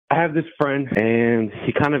I have this friend, and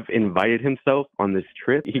he kind of invited himself on this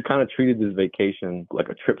trip. He kind of treated this vacation like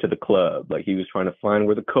a trip to the club. Like, he was trying to find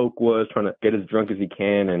where the coke was, trying to get as drunk as he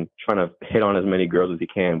can, and trying to hit on as many girls as he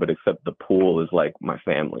can, but except the pool is like my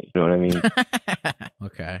family. You know what I mean?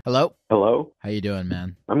 Okay. Hello? Hello? How you doing,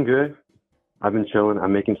 man? I'm good. I've been chilling.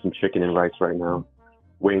 I'm making some chicken and rice right now,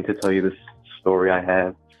 waiting to tell you this story I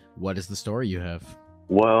have. What is the story you have?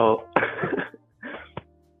 Well,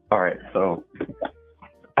 all right, so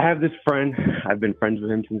I have this friend. I've been friends with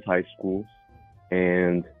him since high school,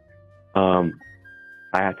 and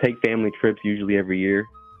I take family trips usually every year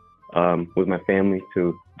with my family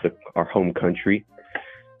to our home country.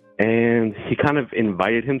 And he kind of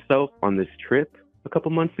invited himself on this trip a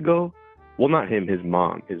couple months ago. Well, not him, his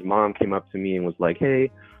mom. His mom came up to me and was like, "Hey,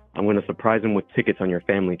 I'm going to surprise him with tickets on your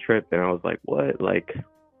family trip." And I was like, "What?" Like,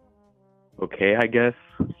 okay, I guess.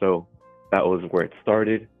 So that was where it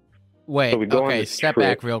started. Wait, so we go okay, on step trip.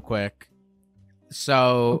 back real quick.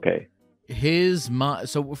 So, Okay. his mom.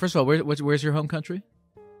 So, first of all, where's your home country?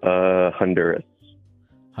 Honduras.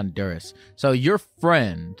 Honduras. So, your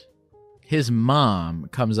friend, his mom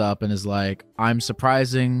comes up and is like, "I'm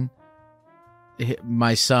surprising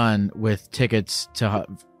my son with tickets to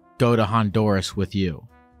go to Honduras with you."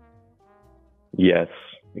 Yes,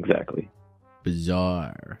 exactly.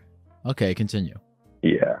 Bizarre. Okay, continue.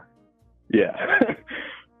 Yeah.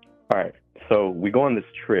 All right. So we go on this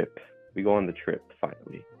trip. We go on the trip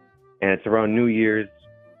finally. And it's around New Year's.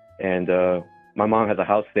 And my mom has a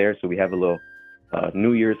house there. So we have a little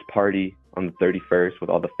New Year's party on the 31st with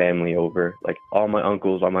all the family over. Like, all my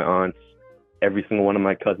uncles, all my aunts, every single one of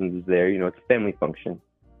my cousins is there. You know, it's a family function.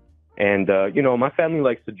 And, you know, my family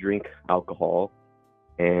likes to drink alcohol.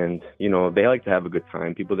 And, you know, they like to have a good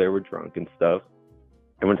time. People there were drunk and stuff.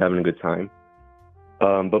 Everyone's having a good time.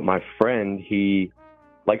 But my friend, he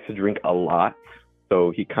likes to drink a lot.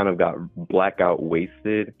 So he kind of got blackout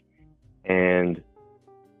wasted and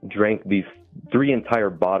drank these 3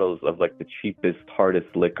 entire bottles of like the cheapest,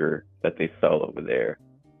 hardest liquor that they sell over there.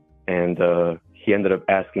 And he ended up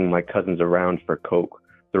asking my cousins around for coke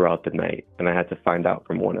throughout the night. And I had to find out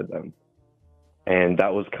from one of them. And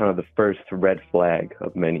that was kind of the first red flag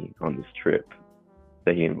of many on this trip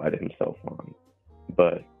that he invited himself on.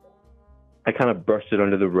 But I kind of brushed it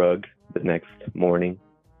under the rug the next morning.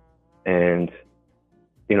 And,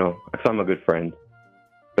 you know, I saw I'm a good friend.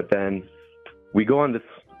 But then we go on this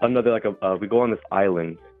we go on this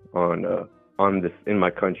island on this in my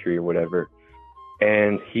country or whatever.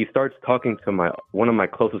 And he starts talking to one of my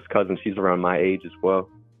closest cousins. She's around my age as well.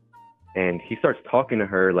 And he starts talking to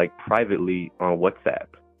her like privately on WhatsApp.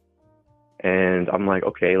 And I'm like,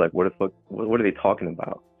 okay, like what are they talking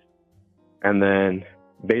about? And then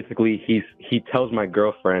basically he tells my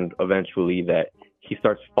girlfriend eventually that he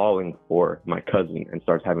starts falling for my cousin and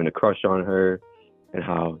starts having a crush on her, and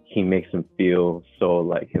how he makes him feel so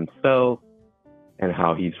like himself, and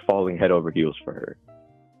how he's falling head over heels for her.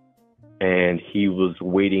 And he was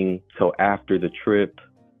waiting till after the trip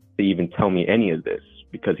to even tell me any of this,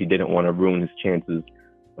 because he didn't want to ruin his chances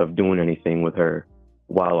of doing anything with her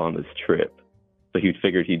while on this trip. So he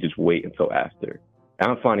figured he'd just wait until after.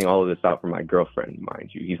 And I'm finding all of this out from my girlfriend,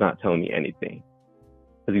 mind you. He's not telling me anything,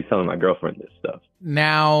 because he's telling my girlfriend this stuff.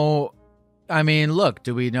 Now, I mean, look,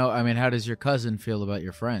 do we know? I mean, how does your cousin feel about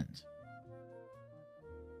your friend?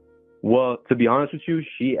 Well, to be honest with you,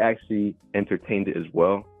 she actually entertained it as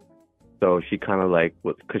well. So she kind of like,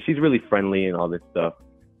 because she's really friendly and all this stuff.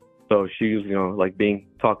 So she was, you know, like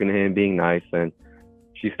talking to him, being nice. And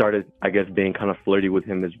she started, I guess, being kind of flirty with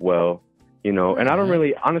him as well, you know. And I don't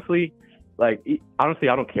really, honestly, I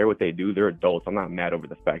don't care what they do. They're adults. I'm not mad over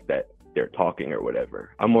the fact that they're talking or whatever.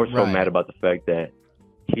 I'm more so mad about the fact that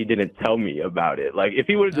he didn't tell me about it. Like, if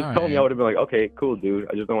he would have just told me, I would have been like, okay, cool, dude.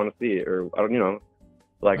 I just don't want to see it. Or, I don't, you know,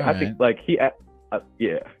 like, I think, like,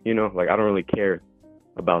 yeah, you know, like, I don't really care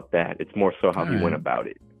about that. It's more so how he went about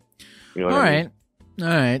it. You know what I mean? All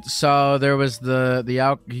right. So there was the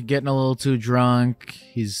getting a little too drunk.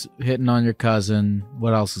 He's hitting on your cousin.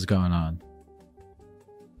 What else is going on?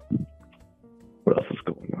 What else is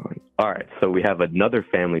going on? All right. So we have another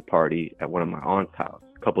family party at one of my aunt's house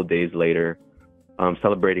a couple of days later,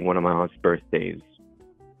 celebrating one of my aunt's birthdays.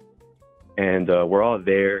 And we're all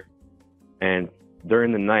there. And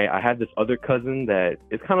during the night, I had this other cousin that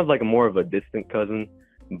is kind of like more of a distant cousin,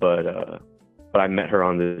 but I met her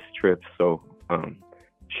on this trip. So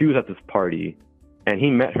she was at this party, and he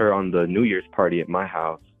met her on the New Year's party at my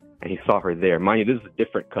house, and he saw her there. Mind you, this is a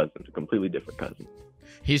different cousin, a completely different cousin.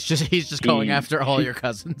 He's just going after all your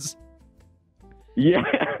cousins. Yeah,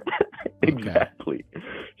 exactly.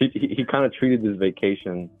 He kind of treated this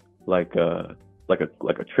vacation like a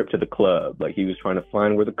like a trip to the club. Like he was trying to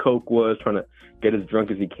find where the coke was, trying to get as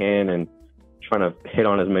drunk as he can, and trying to hit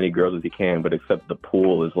on as many girls as he can. But except the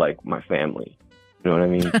pool is like my family. You know what I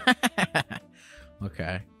mean?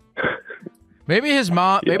 Okay. Maybe his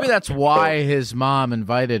mom. Yeah. Maybe that's why his mom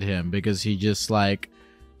invited him, because he just like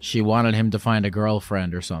she wanted him to find a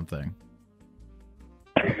girlfriend or something.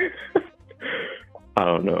 I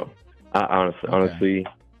don't know. Honestly,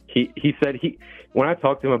 he said when I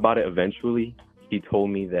talked to him about it eventually, he told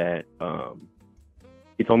me that oh,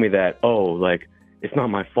 like it's not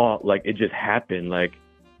my fault, like it just happened, like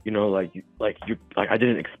you know, like I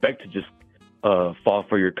didn't expect to just fall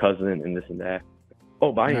for your cousin and this and that.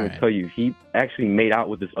 Oh, but I didn't even tell you, he actually made out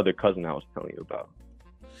with this other cousin I was telling you about.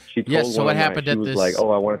 She told so what happened at this? Like, oh,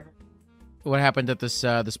 I want. What happened at this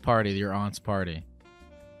this party, your aunt's party?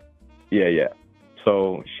 Yeah.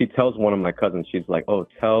 So she tells one of my cousins, she's like, oh,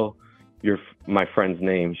 tell my friend's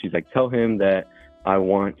name. She's like, tell him that I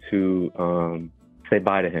want to say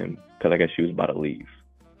bye to him, because I guess she was about to leave.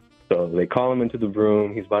 So they call him into the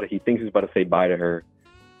room. He thinks he's about to say bye to her.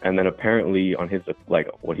 And then apparently on his, like,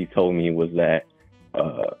 what he told me was that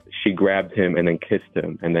she grabbed him and then kissed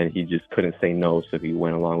him. And then he just couldn't say no. So he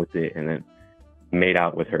went along with it and then made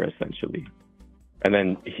out with her, essentially. And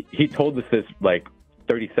then he told us this, like,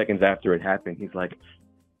 30 seconds after it happened. He's like,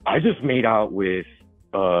 I just made out with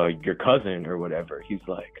your cousin or whatever. He's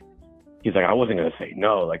like, I wasn't going to say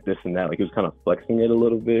no, like this and that. Like he was kind of flexing it a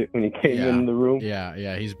little bit when he came in the room.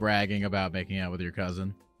 Yeah. He's bragging about making out with your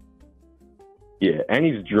cousin. Yeah. And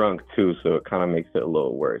he's drunk too. So it kind of makes it a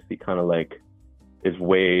little worse. He kind of like is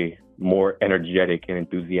way more energetic and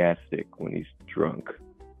enthusiastic when he's drunk,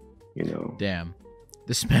 you know? Damn.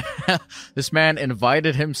 This man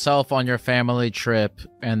invited himself on your family trip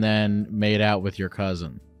and then made out with your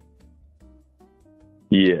cousin.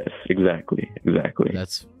 Yes, exactly.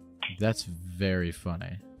 That's very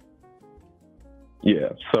funny. Yeah,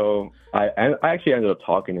 so I actually ended up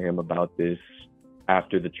talking to him about this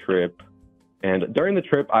after the trip. And during the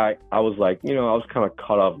trip, I was like, you know, I was kind of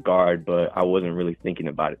caught off guard, but I wasn't really thinking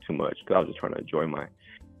about it too much because I was just trying to enjoy my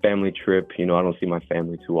family trip. You know, I don't see my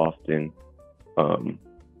family too often.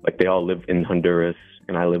 Like they all live in Honduras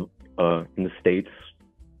and I live in the States.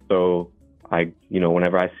 So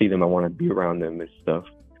whenever I see them, I want to be around them and stuff.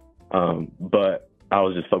 But I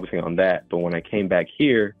was just focusing on that. But when I came back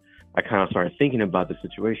here, I kind of started thinking about the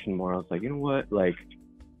situation more. I was like, you know what? Like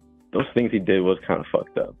those things he did was kind of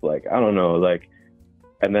fucked up. Like, I don't know. Like,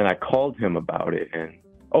 and then I called him about it. And,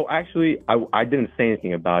 actually, I didn't say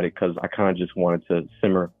anything about it because I kind of just wanted to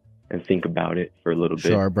simmer and think about it for a little bit.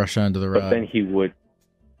 Sure, brush under the rug. But then he would,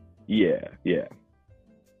 yeah.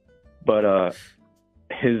 But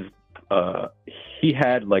he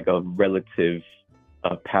had like a relative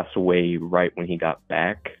pass away right when he got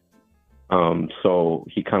back. So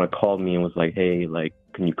he kind of called me and was like, hey, like,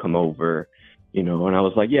 can you come over? You know, and I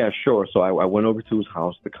was like, yeah, sure. So I went over to his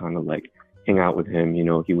house to kind of like hang out with him. You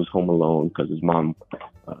know, he was home alone because his mom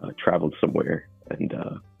traveled somewhere. And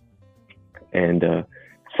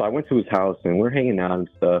so I went to his house and we're hanging out and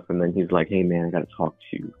stuff. And then he's like, hey, man, I got to talk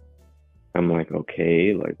to you. I'm like,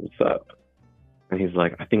 okay, like, what's up? And he's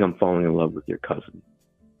like, I think I'm falling in love with your cousin.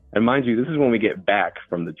 And mind you, this is when we get back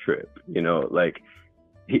from the trip, you know, like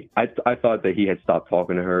I thought that he had stopped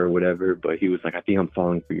talking to her or whatever, but he was like, I think I'm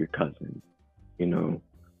falling for your cousin, you know?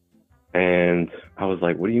 And I was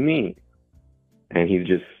like, what do you mean? And he's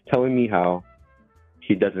just telling me how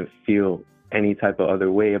he doesn't feel any type of other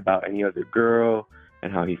way about any other girl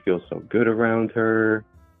and how he feels so good around her.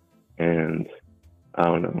 And I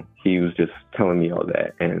don't know. He was just telling me all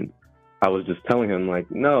that. And I was just telling him like,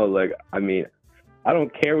 no, like, I mean, I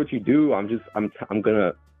don't care what you do. I'm going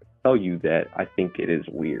to tell you that I think it is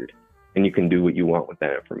weird and you can do what you want with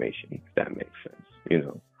that information, if that makes sense, you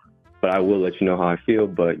know? But I will let you know how I feel,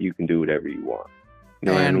 but you can do whatever you want.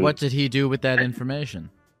 You know and what did he do with that information?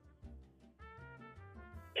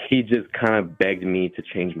 He just kind of begged me to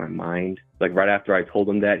change my mind. Like right after I told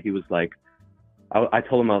him that, he was like, I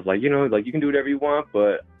told him, I was like, you know, like you can do whatever you want,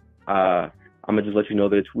 but I'm gonna just let you know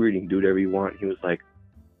that it's weird. You can do whatever you want. He was like,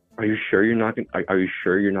 are you sure you're not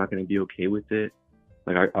gonna be okay with it?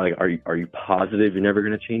 Like, are you positive you're never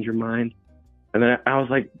gonna change your mind? And then I was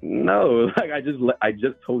like, no, like I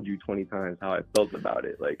just told you 20 times how I felt about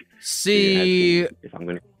it. Like, see, if I'm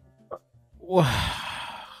gonna,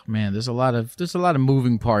 man, there's a lot of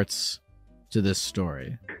moving parts to this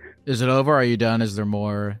story. Is it over? Are you done? Is there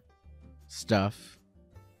more stuff?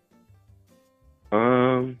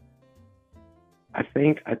 I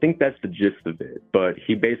think that's the gist of it. But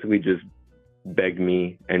he basically just begged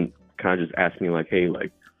me and kind of just asked me like, hey,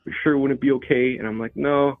 like, you sure it wouldn't be okay? And I'm like,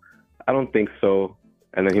 no, I don't think so.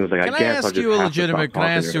 And then he was like, Can I I guess I'll ask just you a have to legitimate? stop Can I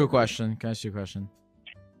talking ask to you a her. question? Can I ask you a question?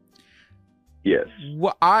 Yes.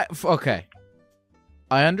 Okay.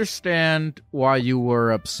 I understand why you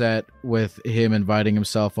were upset with him inviting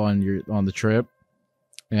himself on the trip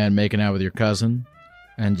and making out with your cousin,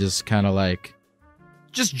 and just kind of like,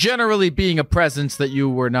 just generally being a presence that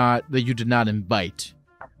you did not invite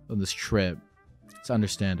on this trip. It's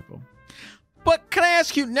understandable. But can I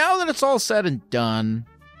ask you, now that it's all said and done,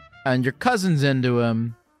 and your cousin's into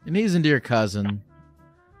him, and he's into your cousin,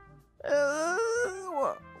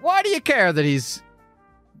 why do you care that he's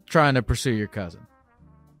trying to pursue your cousin?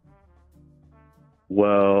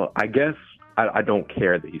 Well, I guess I don't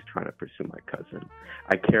care that he's trying to pursue my cousin.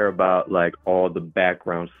 I care about like all the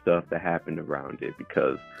background stuff that happened around it,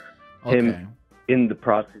 because him in the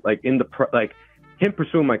process, him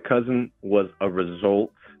pursuing my cousin was a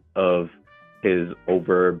result of his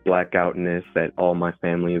over blackoutness at all my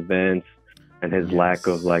family events, and his lack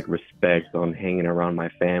of like respect on hanging around my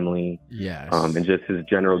family. Yes. And just his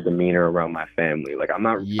general demeanor around my family. Like I'm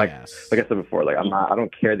not like I said before, like I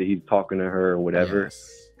don't care that he's talking to her or whatever.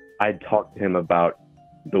 Yes. I talked to him about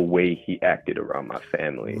the way he acted around my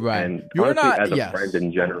family. Right. And You're honestly, not as a friend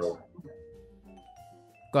in general.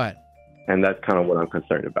 Go ahead. And that's kind of what I'm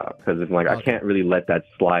concerned about, because it's like I can't really let that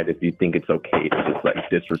slide if you think it's okay to just like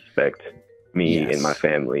disrespect me and my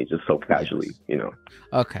family just so casually, you know.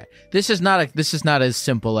 Okay. This is not as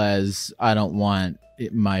simple as I don't want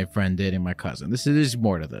my friend dating my cousin. There's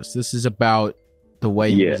more to this. This is about the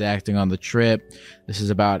way he was acting on the trip. This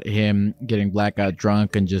is about him getting blackout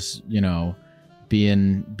drunk and just, you know,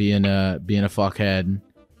 being a fuckhead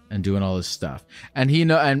and doing all this stuff. And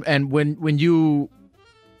and when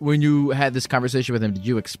you had this conversation with him, did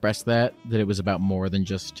you express that it was about more than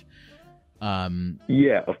just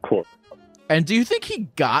yeah, of course. And do you think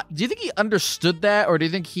he understood that, or do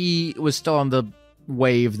you think he was still on the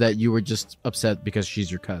wave that you were just upset because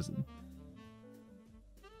she's your cousin?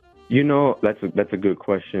 You know, that's a good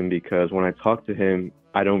question, because when I talked to him,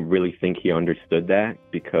 I don't really think he understood that,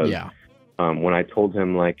 because when I told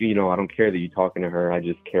him, like, you know, I don't care that you're talking to her, I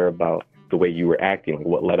just care about the way you were acting, like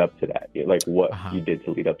what led up to that, like what you did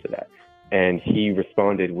to lead up to that. And he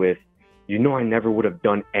responded with, you know, I never would have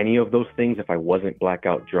done any of those things if I wasn't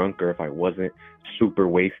blackout drunk or if I wasn't super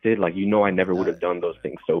wasted. Like, you know, I never would have done those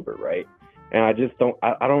things sober, right? And I just don't,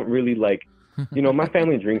 I don't really like, you know, my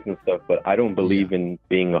family drinks and stuff, but I don't believe in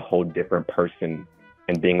being a whole different person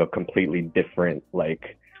and being a completely different,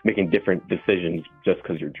 like, making different decisions just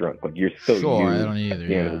because you're drunk. Like, you're still you I don't either, at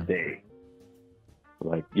the end of the day.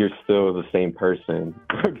 Like, you're still the same person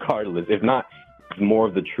regardless. If not, more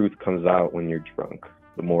of the truth comes out when you're drunk.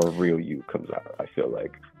 The more real you comes out, I feel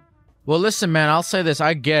like. Well, listen, man, I'll say this.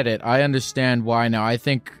 I get it. I understand why now. I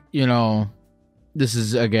think, you know, this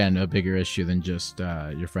is, again, a bigger issue than just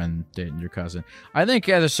your friend dating your cousin. I think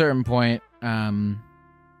at a certain point,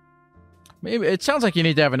 maybe it sounds like you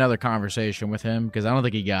need to have another conversation with him, because I don't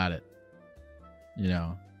think he got it. You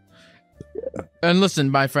know? Yeah. And listen,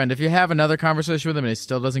 my friend, if you have another conversation with him and he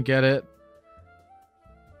still doesn't get it,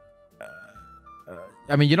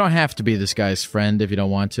 I mean, you don't have to be this guy's friend if you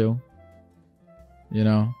don't want to. You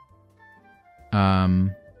know?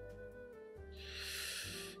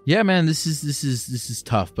 Yeah, man, this is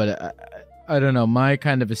tough, but I don't know. My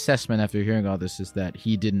kind of assessment after hearing all this is that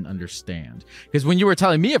he didn't understand. Because when you were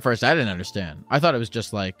telling me at first, I didn't understand. I thought it was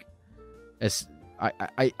just like,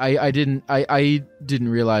 I didn't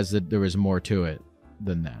realize that there was more to it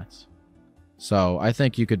than that. So I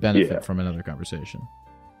think you could benefit from another conversation.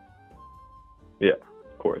 Yeah,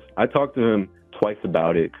 of course. I talked to him twice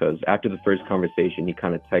about it, because after the first conversation, he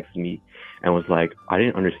kind of texted me and was like, I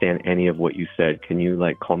didn't understand any of what you said. Can you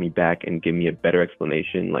like call me back and give me a better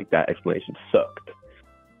explanation? Like, that explanation sucked.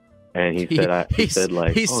 And he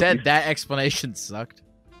said that explanation sucked.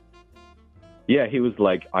 Yeah, he was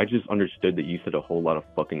like, I just understood that you said a whole lot of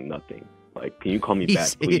fucking nothing. Like, can you call me back,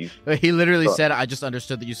 please? He literally said, I just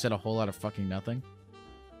understood that you said a whole lot of fucking nothing.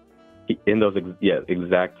 In those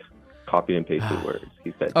exact copied and pasted words,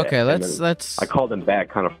 he said that. Okay, let's I called him back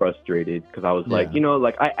kind of frustrated, because I was like, you know,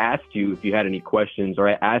 like, I asked you if you had any questions, or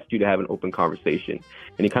I asked you to have an open conversation,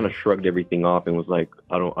 and he kind of shrugged everything off and was like,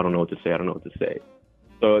 I don't know what to say.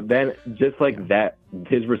 So then, just like that,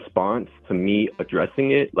 his response to me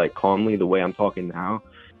addressing it like calmly, the way I'm talking now,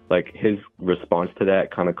 like, his response to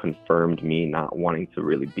that kind of confirmed me not wanting to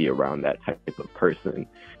really be around that type of person.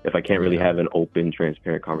 If I can't really have an open,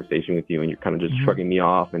 transparent conversation with you, and you're kind of just shrugging me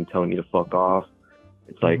off and telling me to fuck off,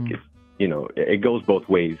 it's like, it's, you know, it goes both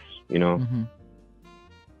ways, you know?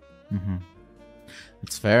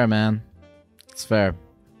 It's fair, man. It's fair.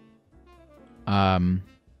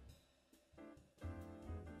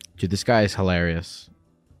 Dude, this guy is hilarious.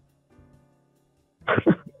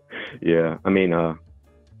 Yeah, I mean,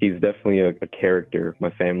 he's definitely a character.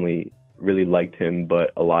 My family really liked him,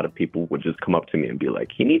 but a lot of people would just come up to me and be like,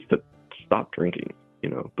 he needs to stop drinking, you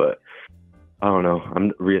know. But I don't know.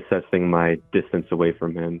 I'm reassessing my distance away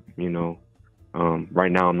from him, you know.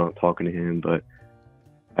 Right now I'm not talking to him, but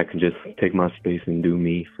I can just take my space and do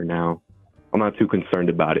me for now. I'm not too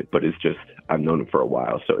concerned about it, but it's just, I've known him for a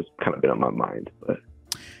while, so it's kind of been on my mind. But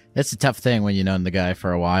That's a tough thing when you've known the guy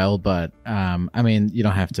for a while, but I mean, you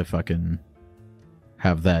don't have to fucking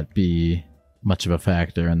have that be much of a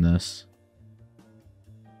factor in this.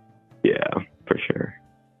 Yeah, for sure.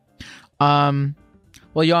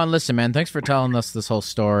 Well, Jan, listen, man, thanks for telling us this whole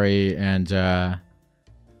story, and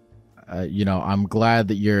you know, I'm glad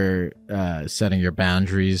that you're setting your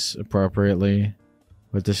boundaries appropriately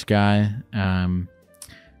with this guy.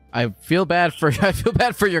 I feel bad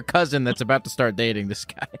for your cousin that's about to start dating this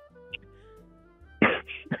guy.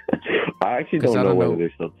 I actually don't know whether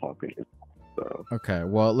they're still talking. So. Okay,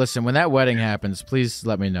 well, listen, when that wedding happens, please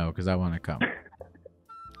let me know because I want to come.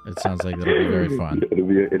 It sounds like it'll be very fun.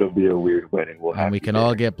 It'll be a weird wedding. And we can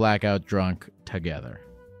all get blackout drunk together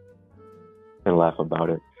and laugh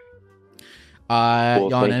about it.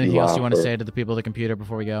 Jan, anything else you want to say to the people at the computer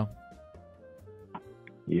before we go?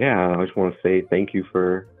 Yeah, I just want to say thank you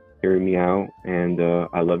for hearing me out, and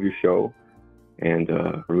I love your show, and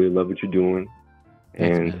I really love what you're doing.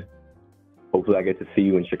 Thanks, and man. Hopefully I get to see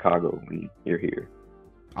you in Chicago when you're here.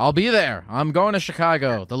 I'll be there. I'm going to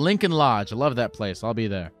Chicago, the Lincoln Lodge. I love that place. I'll be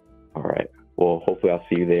there. All right. Well, hopefully I'll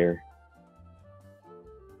see you there.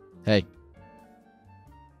 Hey.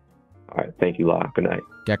 All right. Thank you, Lyle. Good night.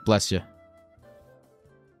 Geck bless you.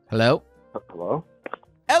 Hello? Hello?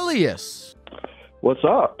 Elias. What's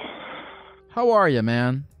up? How are you,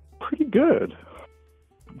 man? Pretty good.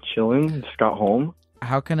 Chilling. Just got home.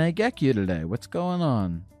 How can I geck you today? What's going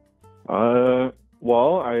on?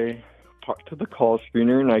 Well, I talked to the call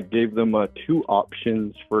screener and I gave them 2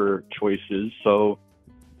 options for choices. So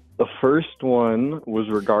the first one was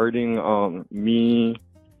regarding me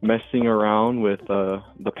messing around with the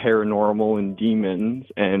paranormal and demons,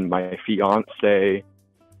 and my fiance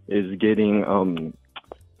is getting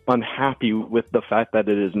unhappy with the fact that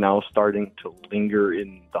it is now starting to linger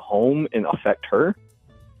in the home and affect her.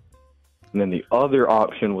 And then the other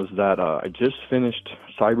option was that I just finished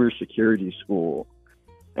cybersecurity school,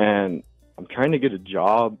 and I'm trying to get a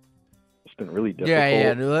job. It's been really difficult.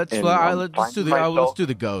 Yeah. Let's do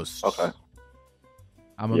the ghosts. Okay.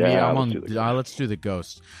 Let's do the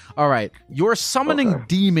ghosts. All right. You're summoning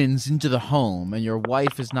demons into the home, and your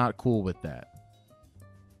wife is not cool with that.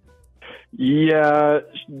 Yeah,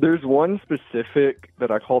 there's one specific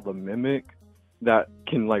that I call the mimic that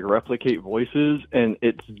can like replicate voices, and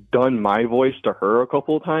it's done my voice to her a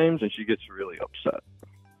couple of times, and she gets really upset.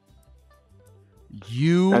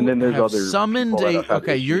 And then there's have other summoned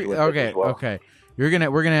okay. We're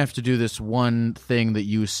gonna have to do this one thing that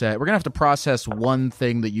you said. We're gonna have to process one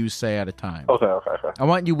thing that you say at a time. Okay. I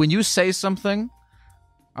want you, when you say something,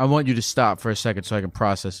 I want you to stop for a second so I can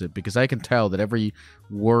process it, because I can tell that every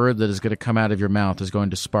word that is going to come out of your mouth is going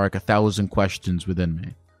to spark 1,000 questions within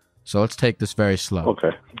me. So let's take this very slow.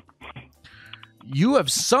 Okay. You have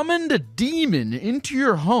summoned a demon into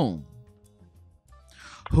your home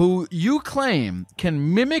who you claim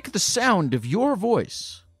can mimic the sound of your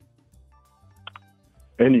voice.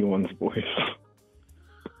 Anyone's voice.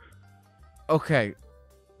 Okay.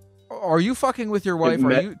 Are you fucking with your wife?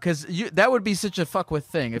 Because that would be such a fuck with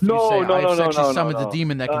thing if you say I've sexually summoned a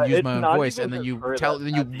demon that can use my own voice, and then you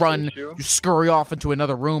you scurry off into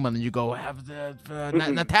another room, and then you go have the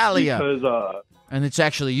Natalia, because and it's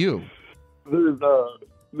actually you. There's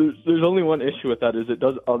only one issue with that, is it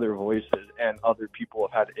does other voices, and other people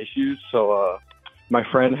have had issues. So my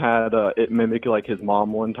friend had it mimic like his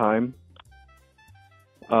mom one time.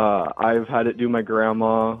 I've had it do my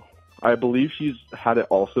grandma. I believe she's had it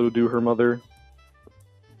also do her mother.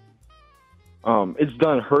 It's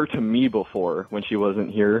done her to me before when she wasn't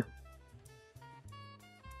here.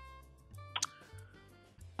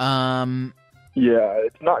 Yeah,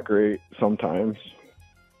 it's not great sometimes.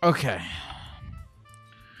 Okay.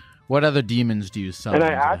 What other demons do you summon?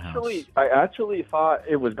 And I actually thought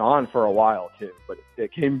it was gone for a while too, but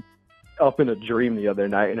it came up in a dream the other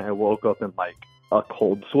night, and I woke up in like a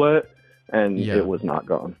cold sweat, and it was not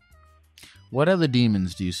gone. What other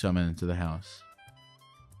demons do you summon into the house?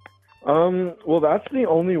 Well, that's the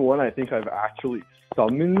only one I think I've actually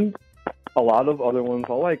summoned. A lot of other ones,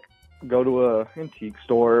 I'll like go to a antique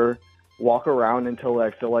store, walk around until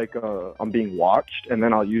I feel like I'm being watched, and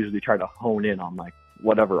then I'll usually try to hone in on like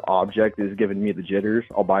whatever object is giving me the jitters.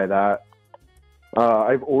 I'll buy that.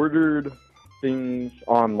 I've ordered things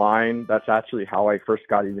online. That's actually how I first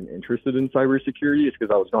got even interested in cybersecurity, is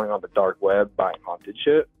because I was going on the dark web buying haunted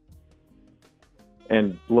shit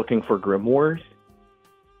and looking for grimoires.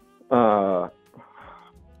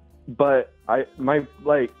 But my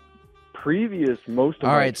previous most of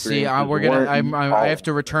all my right, see, I have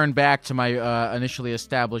to return back to my initially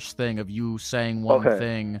established thing of you saying one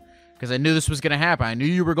thing, because I knew this was going to happen. I knew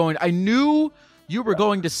you were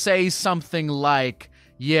going to say something like,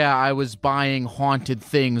 yeah, I was buying haunted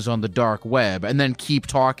things on the dark web, and then keep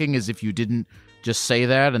talking as if you didn't just say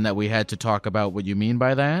that, and that we had to talk about what you mean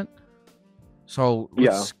by that. So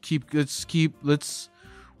let's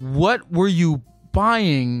what were you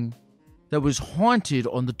buying that was haunted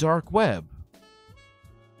on the dark web?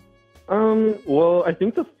 Well, I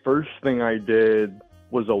think the first thing I did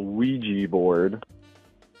was a Ouija board.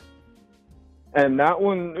 And that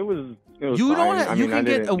one, it was you fine. You can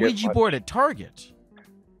get a Ouija board at Target.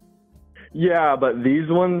 Yeah, but these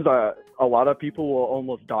ones, a lot of people will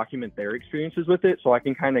almost document their experiences with it, so I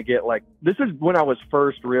can kind of get this is when I was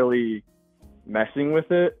first really messing with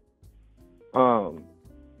it.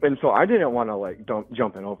 And so I didn't want to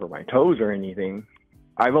jumping over my toes or anything.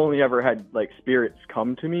 I've only ever had spirits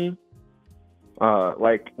come to me.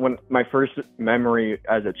 When my first memory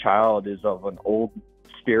as a child is of an old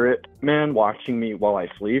spirit man watching me while I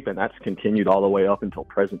sleep, and that's continued all the way up until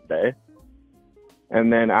present day.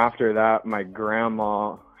 And then after that, my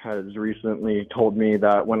grandma has recently told me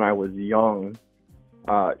that when I was young,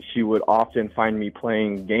 she would often find me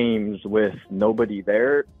playing games with nobody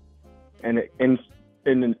there, and it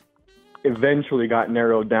eventually got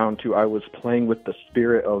narrowed down to I was playing with the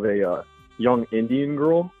spirit of a young Indian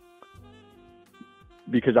girl,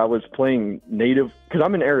 because I was playing native, because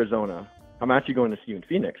I'm in Arizona. I'm actually going to see you in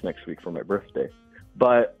Phoenix next week for my birthday.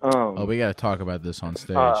 But we got to talk about this on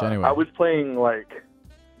stage anyway. I was playing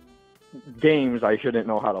games I shouldn't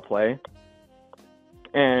know how to play,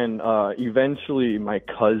 and eventually my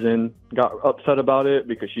cousin got upset about it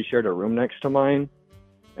because she shared a room next to mine,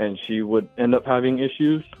 and she would end up having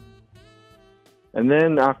issues. And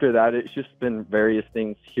then after that, it's just been various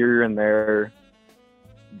things here and there.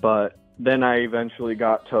 But then I eventually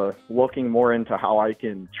got to looking more into how I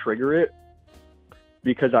can trigger it,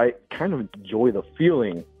 because I kind of enjoy the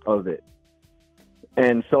feeling of it.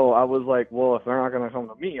 And so I was like, well, if they're not going to come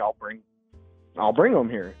to me, I'll bring them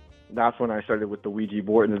here. That's when I started with the Ouija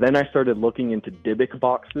board. And then I started looking into Dybbuk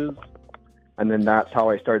boxes. And then that's how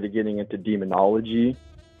I started getting into demonology.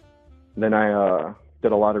 And then I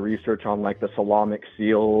did a lot of research on the Solomonic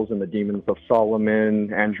seals and the demons of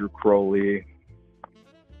Solomon, Andrew Crowley,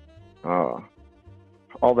 all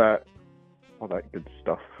that good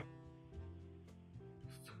stuff.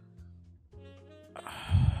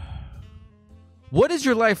 What is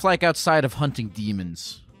your life like outside of hunting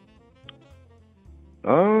demons?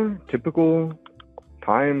 Typical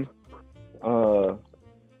time. Go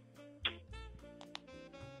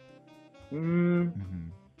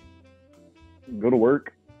to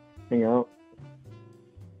work, hang out.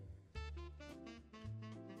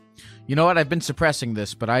 You know what? I've been suppressing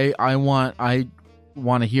this, but I want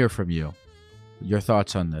to hear from you. Your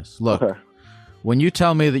thoughts on this. Look, when you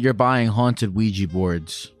tell me that you're buying haunted Ouija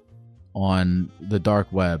boards on the dark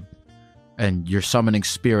web and you're summoning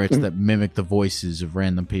spirits that mimic the voices of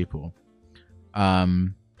random people. Yeah,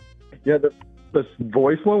 the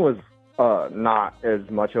voice one was not as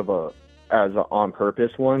much of as an on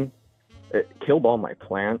purpose one. It killed all my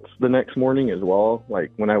plants the next morning as well.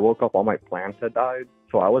 When I woke up, all my plants had died.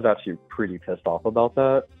 So I was actually pretty pissed off about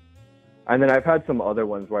that. And then I've had some other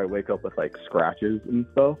ones where I wake up with scratches and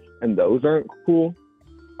stuff, and those aren't cool.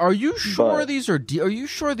 Are you sure these are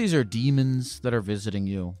demons that are visiting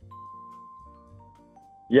you?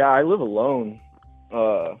 Yeah, I live alone.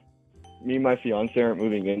 Me and my fiance aren't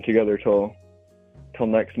moving in together till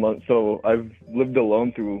next month. So I've lived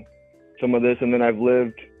alone through some of this, and then I've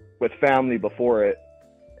lived with family before it,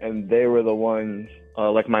 and they were the ones,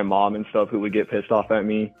 my mom and stuff, who would get pissed off at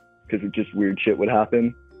me because just weird shit would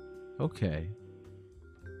happen. Okay.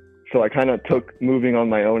 So I kind of took moving on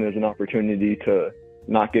my own as an opportunity to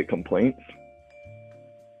not get complaints.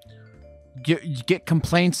 Get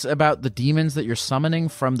complaints about the demons that you're summoning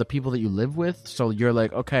from the people that you live with. So you're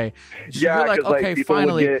like, okay. So yeah, you're like, okay,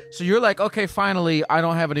 finally. So you're like, okay, finally. I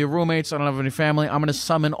don't have any roommates. I don't have any family. I'm gonna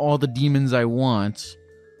summon all the demons I want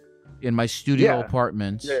in my studio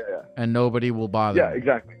apartment, and nobody will bother. Yeah,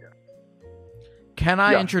 exactly. Yeah. Can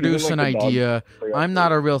I introduce an idea? I'm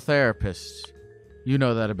not a real therapist. You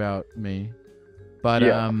know that about me. But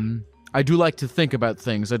I do like to think about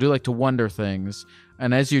things. I do like to wonder things.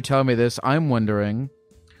 and as you tell me this, I'm wondering,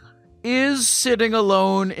 is sitting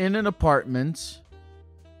alone in an apartment,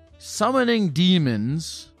 summoning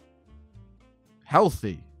demons,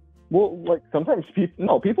 healthy? Well, like, sometimes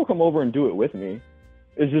people come over and do it with me.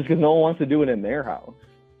 It's just because no one wants to do it in their house.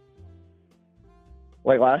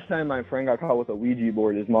 Like, last time my friend got caught with a Ouija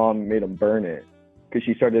board, his mom made him burn it because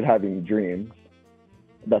she started having dreams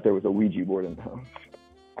that there was a Ouija board in the house.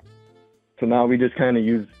 So now we just kind of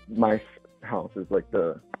use my house as like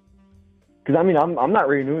the... Because, I mean, I'm not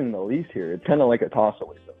renewing the lease here. It's kind of like a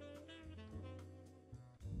toss-away, though.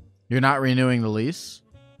 You're not renewing the lease?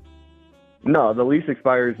 No, the lease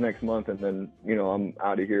expires next month, and then, you know, I'm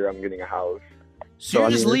out of here. I'm getting a house. So you're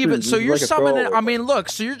just leaving. So you're like summoning. I mean, look.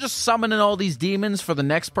 So you're just summoning all these demons for the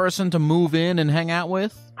next person to move in and hang out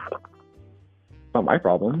with. Not my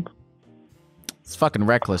problem. It's fucking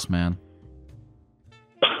reckless, man.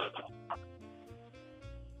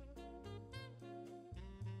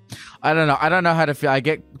 I don't know. I don't know how to feel. I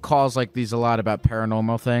get calls like these a lot about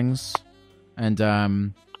paranormal things, and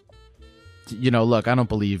you know, look. I don't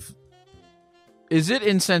believe. Is it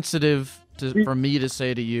insensitive for me to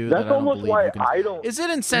say to you that I don't believe you can... I don't... Is it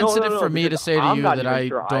insensitive for me to say to you that I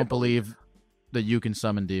sure don't believe that you can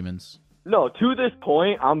summon demons? No, to this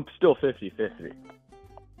point, I'm still 50-50.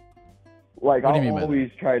 Like, I'll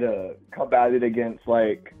always try to combat it against,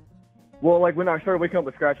 like... Well, like, when I started waking up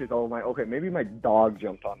with scratches, I was like, okay, maybe my dog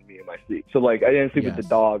jumped on me in my sleep. So, like, I didn't sleep with the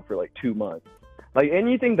dog for, like, 2 months. Like,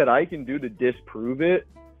 anything that I can do to disprove it,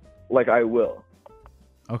 like, I will.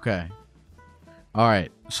 Okay. All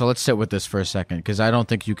right, so let's sit with this for a second, because I don't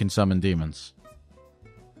think you can summon demons.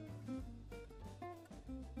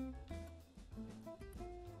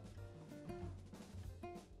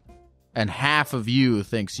 And half of you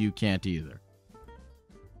thinks you can't either.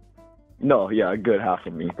 No, yeah, a good half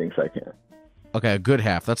of me thinks I can. Okay, a good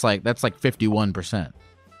half. That's like 51%.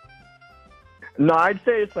 No, I'd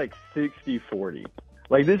say it's like 60-40.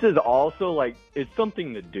 Like, this is also, like, it's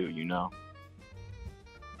something to do, you know?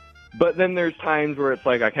 But then there's times where it's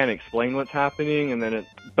like I can't explain what's happening, and then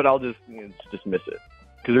but I'll just dismiss it.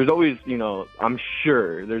 Because there's always, you know, I'm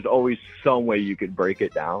sure there's always some way you could break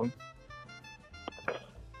it down.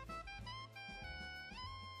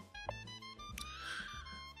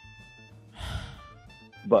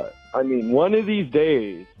 But, I mean, one of these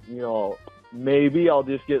days, you know, maybe I'll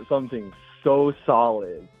just get something so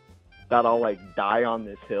solid that I'll, like, die on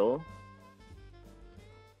this hill.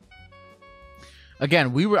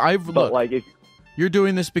 Again, look, like, if you're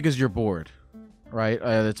doing this because you're bored, right?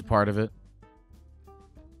 That's a part of it.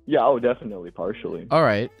 Yeah, oh, definitely, partially. All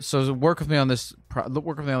right, so work with me on this.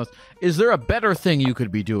 Is there a better thing you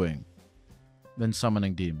could be doing than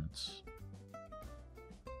summoning demons?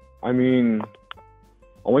 I mean,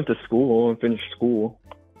 I went to school and finished school.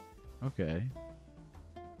 Okay.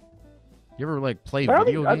 You ever like play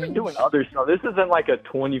video games? I've been doing other stuff. This isn't like a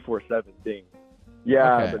 24/7 thing.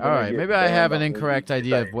 Yeah. Okay. All right. Maybe I have an incorrect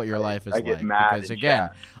idea of what your life is like. Because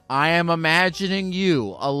again, I am imagining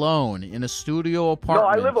you alone in a studio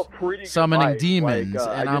apartment. No, I live a pretty summoning life. demons,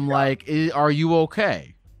 and I'm like, are you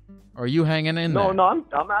okay? Are you hanging in there? No,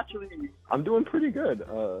 I'm doing pretty good.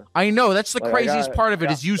 I know that's the craziest part of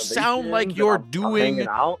it is you sound like you're doing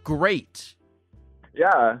great.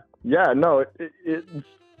 Yeah. No, it's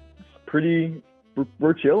pretty.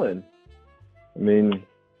 We're chilling. I mean.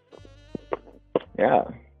 Yeah.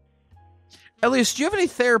 Elias, do you have any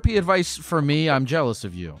therapy advice for me? I'm jealous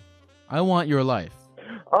of you. I want your life.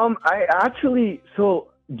 I actually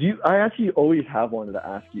always have wanted to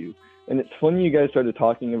ask you. And it's funny you guys started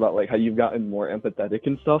talking about like how you've gotten more empathetic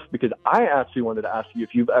and stuff, because I actually wanted to ask you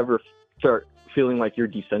if you've ever start feeling like you're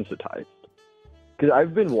desensitized. Because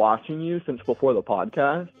I've been watching you since before the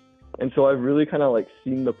podcast, and so I've really kind of like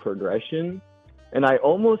seen the progression, and I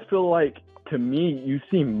almost feel like, to me, you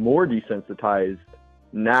seem more desensitized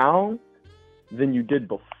now than you did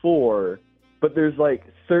before, but there's like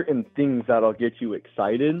certain things that'll get you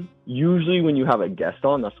excited. Usually when you have a guest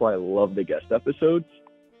on, that's why I love the guest episodes,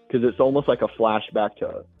 because it's almost like a flashback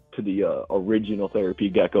to the original Therapy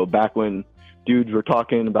Gecko, back when dudes were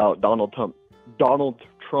talking about Donald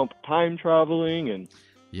Trump time traveling and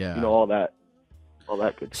you know, all that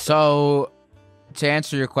good stuff. So to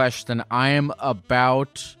answer your question, I am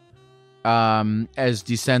about as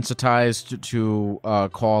desensitized to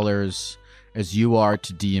callers as you are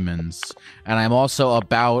to demons, and I'm also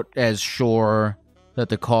about as sure that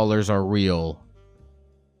the callers are real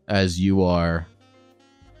as you are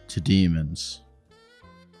to demons.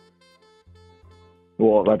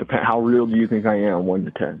 Well, that depends. How real do you think I am? 1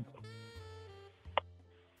 to 10.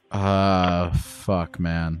 Fuck,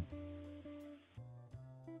 man.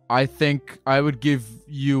 I think I would give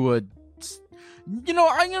you a... You know,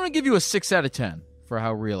 I'm going to give you a 6 out of 10 for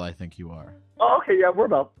how real I think you are. Oh, okay, yeah, we're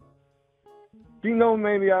about... Do you know,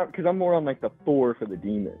 maybe because I'm more on like the 4 for the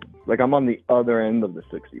demons. Like I'm on the other end of the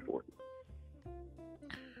 60-40.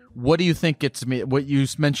 What do you think gets me? What you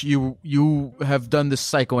mentioned, you have done this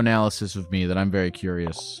psychoanalysis of me that I'm very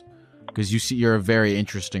curious, because you're a very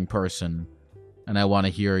interesting person, and I want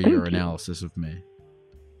to hear your analysis of me.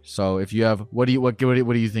 So if you have, what do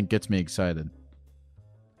you think gets me excited?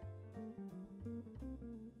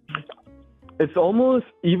 It's almost,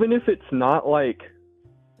 even if it's not like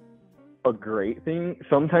a great thing,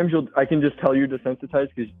 sometimes I can just tell you're desensitized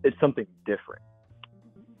because it's something different.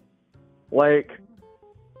 Like,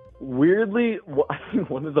 weirdly, I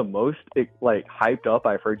think one of the most like hyped up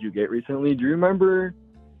I've heard you get recently. Do you remember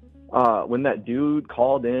when that dude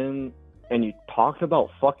called in and you talked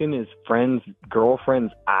about fucking his friend's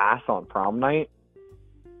girlfriend's ass on prom night?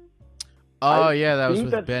 Oh yeah, that was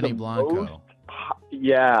with Benny Blanco.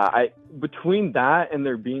 Between that and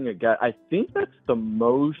there being a guy, I think that's the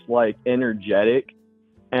most like energetic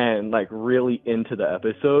and like really into the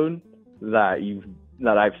episode that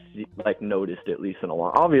I've like noticed, at least in a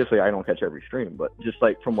while. Obviously, I don't catch every stream, but just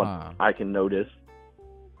like from what I can notice.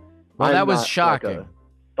 Well, that was shocking.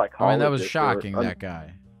 I mean, that was shocking. That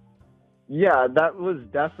guy. Yeah, that was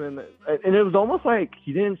definitely, and it was almost like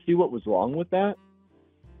he didn't see what was wrong with that.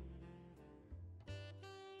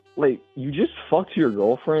 Like, you just fucked your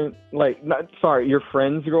girlfriend, your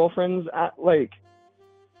friend's girlfriend's, like,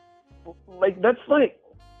 that's like,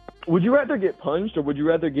 would you rather get punched or would you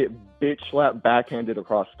rather get bitch slapped backhanded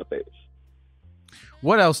across the face?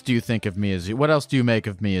 What else do you think of me what else do you make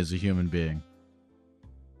of me as a human being?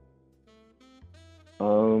 I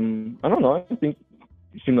don't know. I think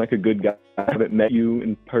you seem like a good guy. I haven't met you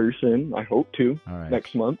in person. I hope to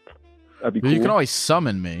next month. That'd be cool. You can always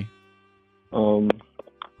summon me.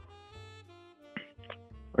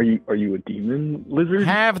 Are you a demon lizard?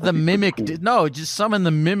 Have the mimic... No, just summon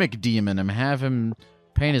the mimic demon and have him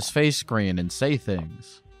paint his face green and say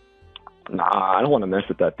things. Nah, I don't want to mess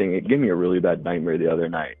with that thing. It gave me a really bad nightmare the other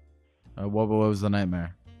night. What was the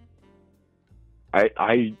nightmare? It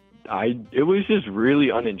was just really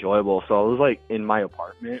unenjoyable. So I was like in my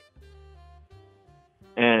apartment,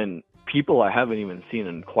 and people I haven't even seen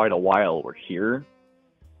in quite a while were here.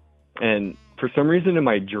 And for some reason in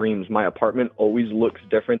my dreams, my apartment always looks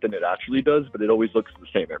different than it actually does, but it always looks the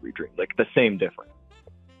same every dream, like the same different.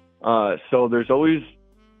 So there's always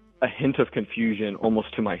a hint of confusion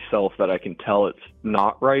almost to myself that I can tell it's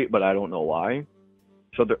not right, but I don't know why.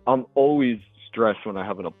 So I'm always stressed when I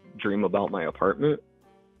have a dream about my apartment.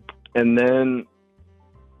 And then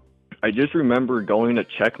I just remember going to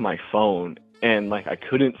check my phone and like I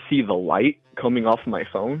couldn't see the light coming off my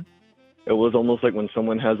phone. It was almost like when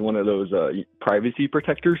someone has one of those privacy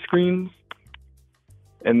protector screens.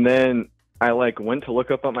 And then I like went to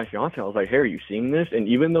look up at my fiance. I was like, hey, are you seeing this? And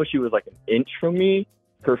even though she was like an inch from me,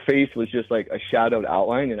 her face was just like a shadowed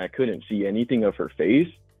outline and I couldn't see anything of her face.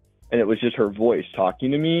 And it was just her voice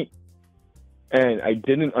talking to me. And I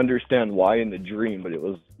didn't understand why in the dream, but it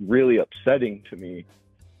was really upsetting to me.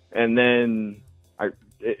 And then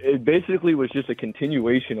it basically was just a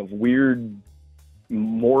continuation of weird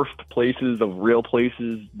morphed places of real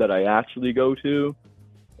places that I actually go to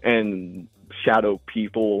and shadow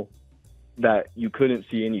people that you couldn't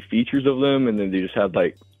see any features of them. And then they just had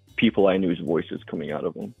like people I knew's voices coming out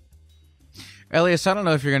of them. Elias, I don't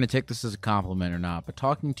know if you're going to take this as a compliment or not, but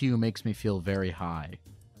talking to you makes me feel very high.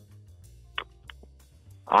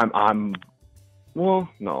 Well,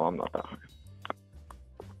 no, I'm not that high.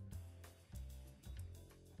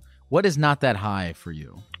 What is not that high for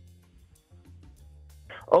you?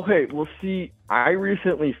 Okay, well, see, I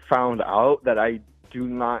recently found out that I do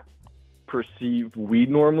not perceive weed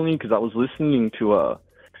normally because I was listening to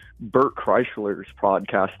Bert Kreischer's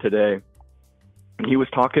podcast today. And he was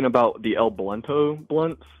talking about the El Blunto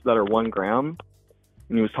blunts that are 1 gram.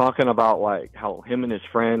 And he was talking about like how him and his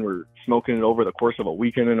friend were smoking it over the course of a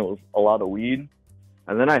weekend and it was a lot of weed.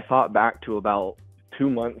 And then I thought back to about 2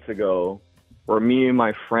 months ago where me and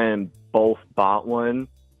my friend both bought one,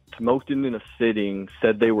 smoked it in a sitting,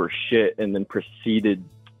 said they were shit, and then proceeded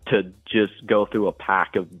to just go through a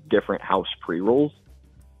pack of different house pre-rolls.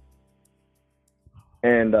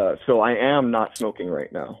 And so I am not smoking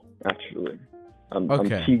right now, actually. I'm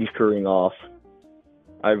teetering off.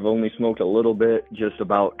 I've only smoked a little bit, just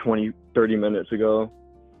about 20-30 minutes ago.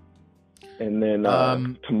 And then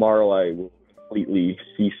tomorrow I will completely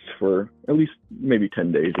cease for at least maybe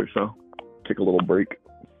 10 days or so. Take a little break.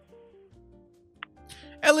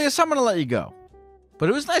 Elias, I'm going to let you go. But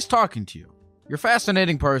it was nice talking to you. You're a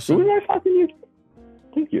fascinating Who person. was I talking to you?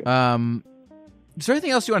 Thank you. Is there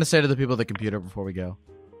anything else you want to say to the people at the computer before we go?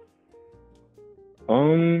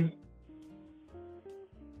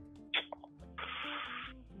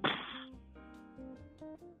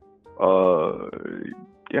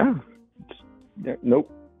 Yeah. Nope.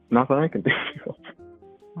 Not that I can think of.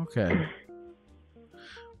 Okay.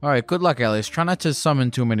 All right. Good luck, Elias. Try not to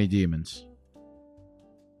summon too many demons.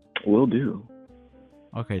 Will do.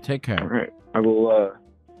 Okay. Take care. All right. I will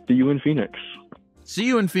see you in Phoenix. See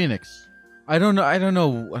you in Phoenix. I don't know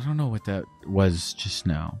what that was just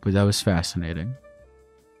now, but that was fascinating.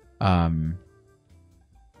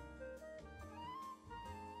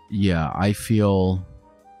 Yeah, I feel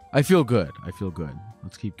good.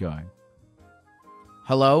 Let's keep going.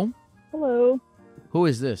 Hello? Hello, Who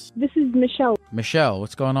is this? this is Michelle. Michelle,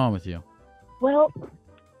 what's going on with you? Well,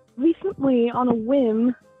 recently on a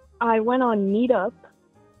whim, I went on Meetup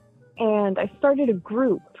and I started a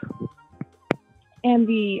group. And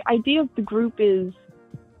the idea of the group is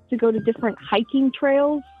to go to different hiking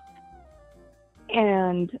trails.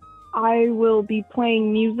 And I will be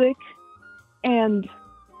playing music and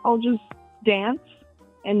I'll just dance.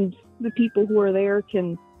 And the people who are there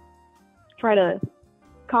can try to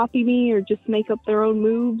copy me or just make up their own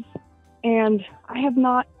moves. And I have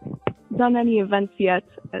not done any events yet.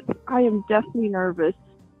 I am definitely nervous.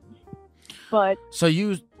 But So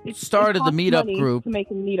you it started the costs Meetup money group. to make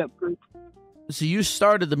a Meetup group. So you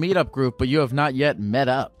started the Meetup group, but you have not yet met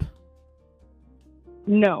up.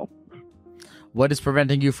 No. What is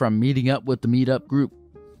preventing you from meeting up with the Meetup group?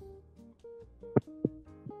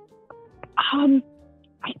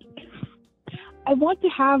 I want to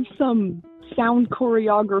have some sound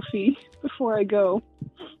choreography before I go.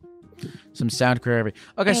 Some sound choreography.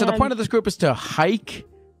 Okay, so the And- point of this group is to hike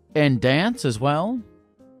and dance as well?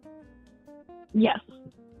 Yes.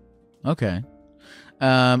 Okay.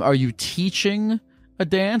 Are you teaching a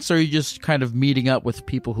dance, or are you just kind of meeting up with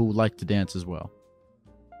people who like to dance as well?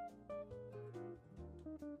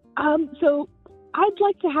 So I'd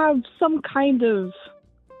like to have some kind of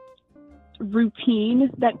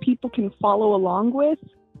routine that people can follow along with,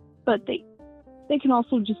 but they can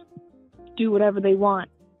also just do whatever they want.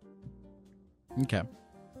 Okay.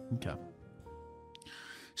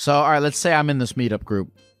 So, all right, let's say I'm in this Meetup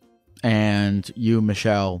group, and you,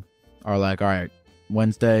 Michelle, are like, all right,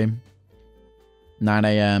 Wednesday, 9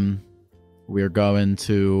 a.m., we're going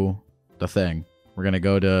to the thing. We're going to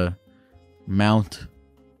go to Mount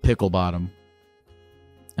Pickle Bottom,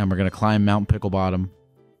 and we're going to climb Mount Pickle Bottom,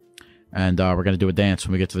 and we're going to do a dance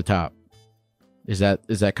when we get to the top. Is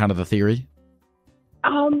that kind of the theory?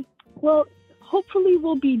 Well, hopefully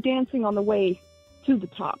we'll be dancing on the way to the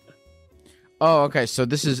top. Oh, okay. So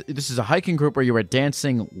this is a hiking group where you are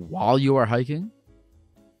dancing while you are hiking?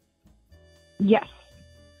 Yes.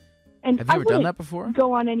 And Have you ever done wouldn't that before?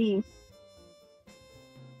 go on any...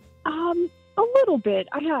 A little bit.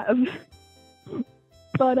 I have.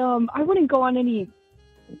 But, I wouldn't go on any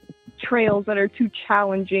trails that are too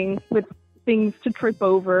challenging with things to trip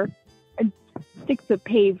over. I'd stick to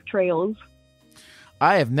paved trails.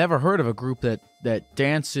 I have never heard of a group that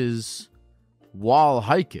dances while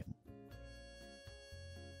hiking.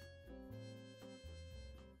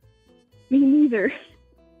 Me neither.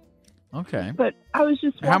 Okay. But I was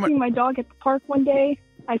just How mu- walking my dog at the park one day.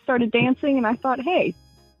 I started dancing, and I thought, hey,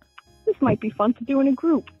 this might be fun to do in a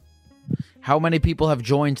group. How many people have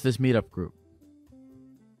joined this Meetup group?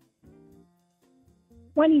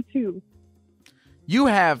 22. You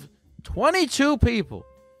have 22 people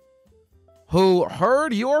who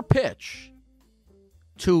heard your pitch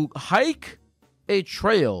to hike a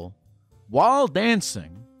trail while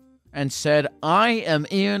dancing and said, I am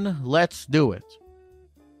in, let's do it.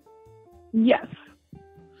 Yes.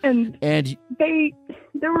 And And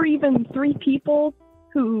there were even 3 people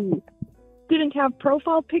who didn't have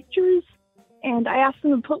profile pictures, and I asked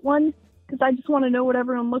them to put one because I just want to know what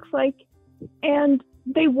everyone looks like, and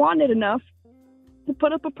they wanted enough to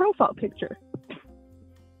put up a profile picture.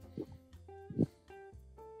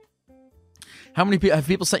 how many people have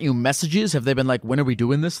people sent you messages? Have they been like, when are we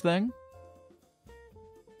doing this thing?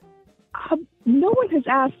 No one has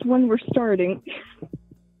asked when we're starting.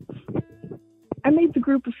 I made the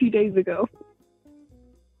group a few days ago.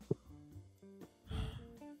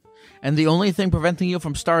 And the only thing preventing you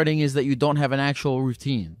from starting is that you don't have an actual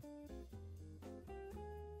routine.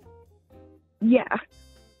 Yeah.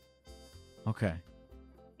 Okay.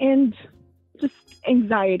 And just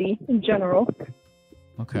anxiety in general.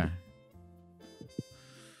 Okay.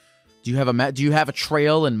 Do you have a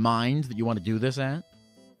trail in mind that you want to do this at?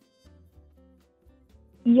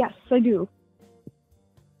 Yes, I do.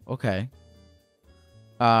 Okay.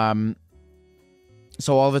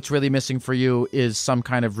 So all that's really missing for you is some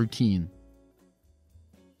kind of routine.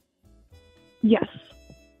 Yes.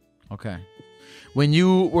 Okay. When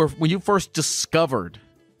you first discovered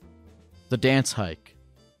the dance hike,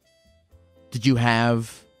 did you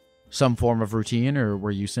have some form of routine, or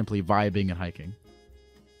were you simply vibing and hiking?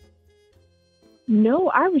 No,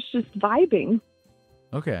 I was just vibing.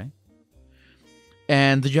 Okay.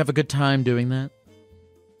 And did you have a good time doing that?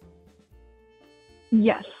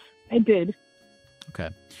 Yes, I did. Okay.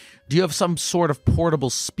 Do you have some sort of portable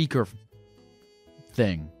speaker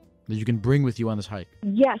thing that you can bring with you on this hike?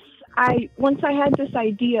 Yes, once I had this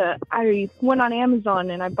idea, I went on Amazon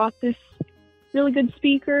and I bought this really good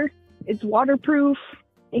speaker. It's waterproof.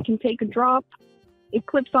 It can take a drop. It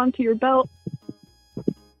clips onto your belt.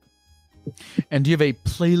 And do you have a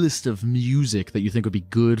playlist of music that you think would be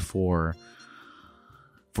good for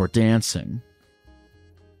dancing?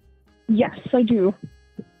 Yes, I do.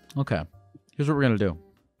 Okay. Here's what we're going to do.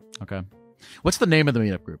 Okay. What's the name of the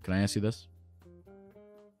meetup group? Can I ask you this?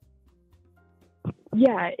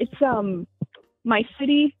 Yeah, it's my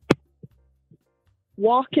city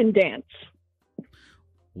walk and dance.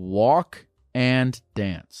 Walk and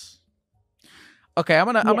dance. Okay, I'm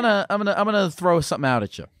gonna throw something out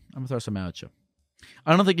at you.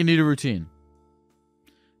 I don't think you need a routine,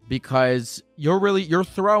 because you're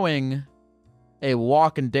throwing a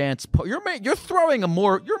walk and dance. You're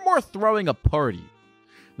more throwing a party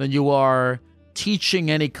than you are teaching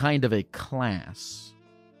any kind of a class.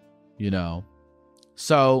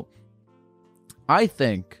 So I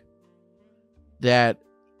think that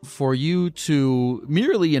for you to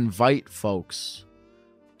merely invite folks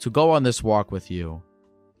to go on this walk with you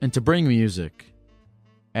and to bring music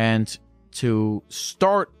and to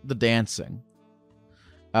start the dancing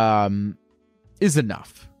is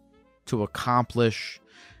enough to accomplish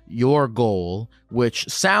your goal, which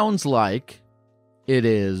sounds like it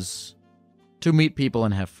is to meet people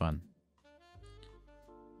and have fun.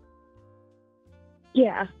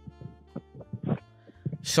 Yeah.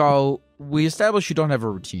 So we established you don't have a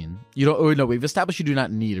routine. We've established you do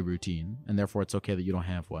not need a routine, and therefore it's okay that you don't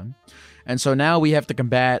have one. And so now we have to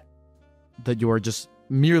combat that you are just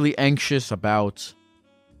merely anxious about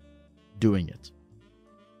doing it.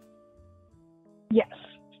 Yes.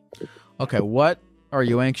 Okay, what are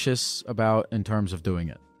you anxious about in terms of doing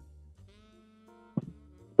it?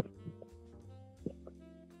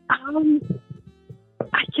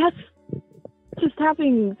 I guess just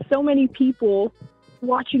having so many people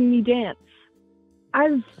watching me dance.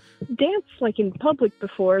 I've danced like in public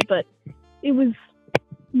before, but it was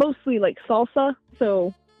mostly like salsa,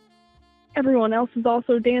 so everyone else is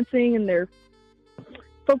also dancing and they're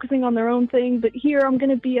focusing on their own thing. But here I'm going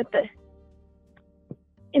to be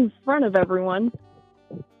in front of everyone.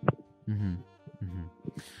 Mm-hmm. Mm-hmm.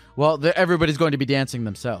 Well, everybody's going to be dancing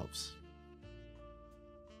themselves.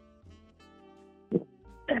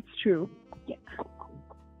 That's true. Yeah.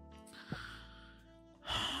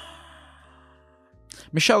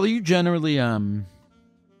 Michelle, are you generally have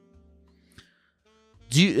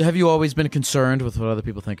you always been concerned with what other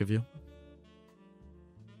people think of you?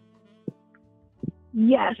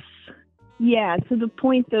 Yes. Yeah, to the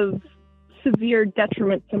point of severe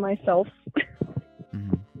detriment to myself.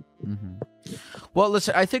 Mm-hmm. Mm-hmm. Well,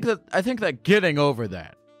 listen, I think that getting over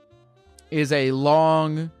that is a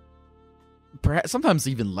long, perhaps sometimes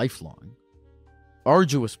even lifelong,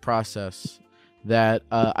 arduous process that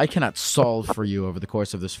I cannot solve for you over the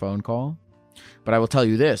course of this phone call. But I will tell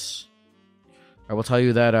you this. I will tell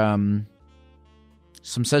you that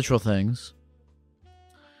some central things.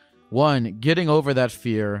 One, getting over that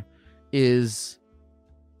fear is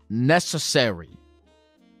necessary.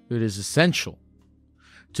 It is essential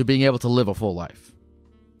to being able to live a full life,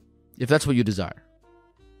 if that's what you desire.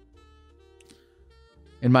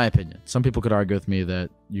 In my opinion, some people could argue with me that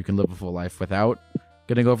you can live a full life without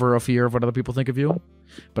getting over a fear of what other people think of you.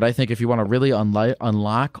 But I think if you want to really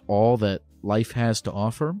unlock all that life has to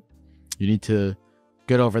offer, you need to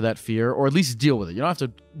get over that fear, or at least deal with it. You don't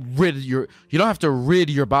have to rid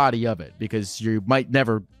your body of it, because you might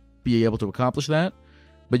never be able to accomplish that,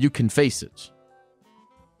 but you can face it.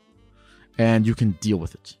 And you can deal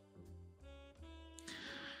with it.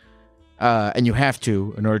 And you have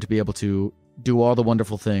to, in order to be able to do all the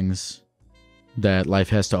wonderful things that life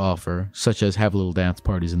has to offer, such as have little dance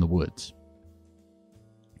parties in the woods.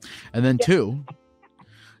 And then two,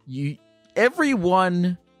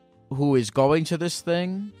 everyone who is going to this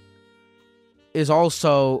thing is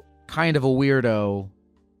also kind of a weirdo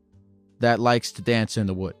that likes to dance in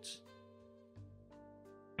the woods.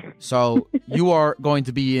 So you are going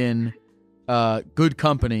to be in good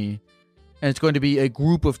company and it's going to be a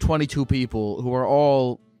group of 22 people who are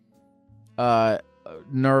all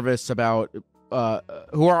nervous about,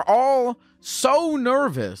 who are all so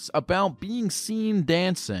nervous about being seen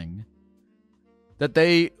dancing that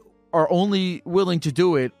they are only willing to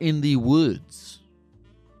do it in the woods.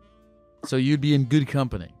 So you'd be in good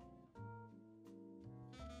company.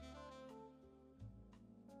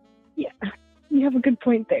 Yeah, you have a good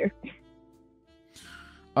point there.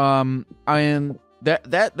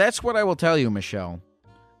 That's what I will tell you, Michelle.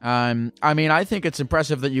 I mean, I think it's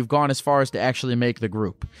impressive that you've gone as far as to actually make the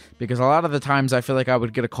group, because a lot of the times I feel like I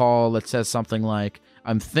would get a call that says something like,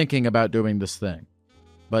 "I'm thinking about doing this thing,"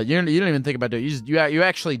 but you don't even think about it. You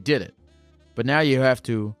actually did it, but now you have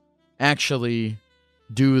to actually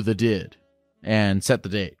do the did and set the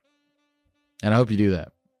date, and I hope you do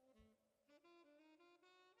that.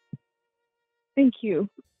 Thank you.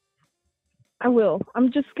 I will.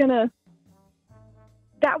 I'm just gonna...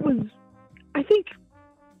 That was... I think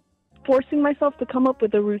forcing myself to come up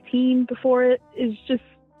with a routine before it was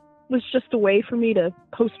just a way for me to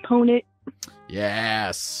postpone it.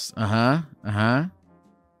 Yes.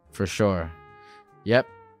 For sure. Yep.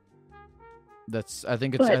 I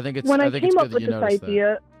think it's when I good came up that with you this noticed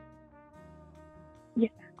idea, yeah,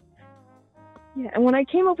 and when I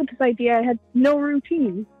came up with this idea, I had no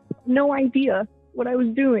routine, no idea what I was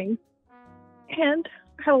doing, and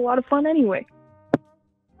I had a lot of fun anyway.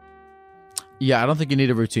 Yeah, I don't think you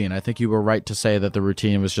need a routine. I think you were right to say that the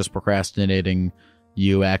routine was just procrastinating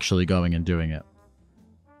you actually going and doing it.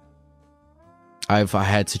 I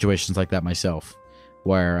had situations like that myself,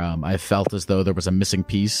 where I felt as though there was a missing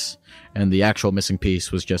piece, and the actual missing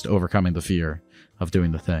piece was just overcoming the fear of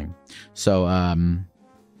doing the thing. So,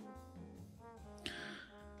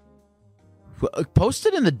 post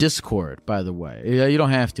it in the Discord, by the way. You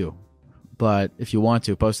don't have to, but if you want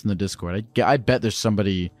to, post in the Discord. I bet there's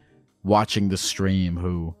somebody watching the stream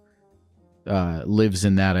who lives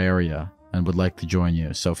in that area and would like to join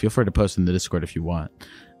you. So feel free to post in the Discord if you want.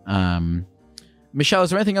 Michelle, is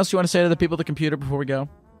there anything else you want to say to the people at the computer before we go?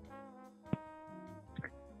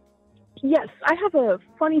 Yes, I have a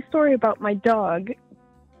funny story about my dog.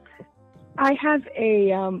 I have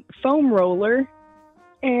a foam roller,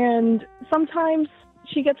 and sometimes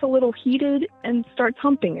she gets a little heated and starts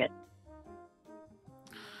humping it.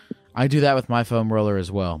 I do that with my foam roller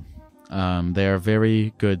as well. They are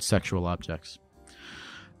very good sexual objects.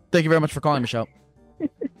 Thank you very much for calling, Michelle.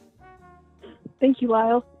 Thank you,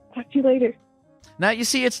 Lyle. Talk to you later. Now, you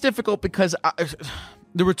see, it's difficult because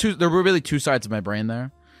there were really two sides of my brain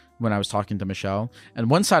there when I was talking to Michelle. And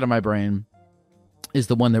one side of my brain is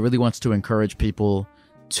the one that really wants to encourage people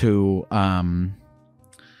to,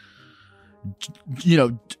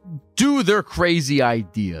 do their crazy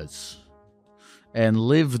ideas and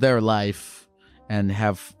live their life and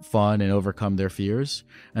have fun and overcome their fears.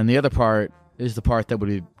 And the other part is the part that would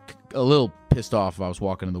be a little pissed off if I was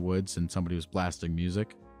walking in the woods and somebody was blasting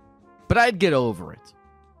music. But I'd get over it.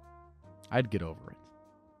 I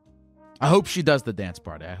hope she does the dance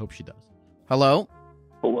party. I hope she does. Hello?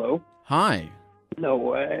 Hello? Hi. No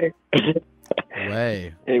way.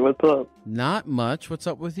 Way. Hey, what's up? Not much. What's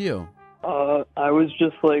up with you? I was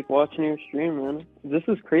just like watching your stream, man. This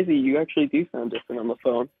is crazy. You actually do sound different on the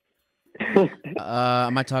phone.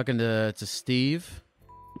 Am I talking to Steve?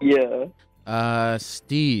 Yeah.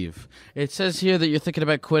 Steve, it says here that you're thinking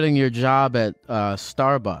about quitting your job at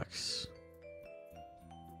Starbucks.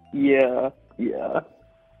 Yeah.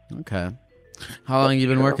 Okay. How long have you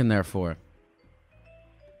been working there for?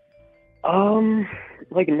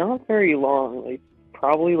 Like not very long. Like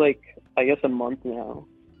probably like I guess a month now.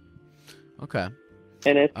 Okay.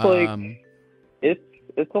 And it's like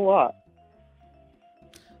it's a lot.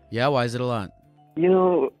 Yeah, why is it a lot? You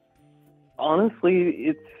know, honestly,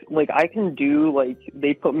 it's like I can do like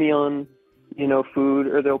they put me on, food,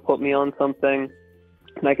 or they'll put me on something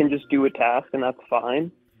and I can just do a task and that's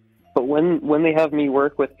fine. But when they have me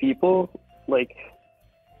work with people, like,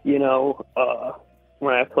 when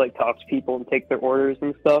I have to like talk to people and take their orders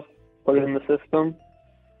and stuff, put it in the system,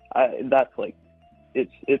 that's like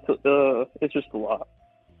it's just a lot,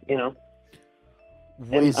 And I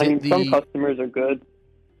mean, some customers are good.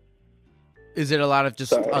 Is it a lot of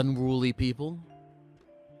just unruly people?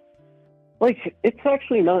 Like, it's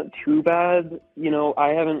actually not too bad. I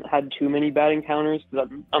haven't had too many bad encounters because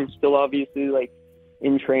I'm still obviously, like,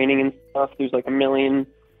 in training and stuff. There's, like, a million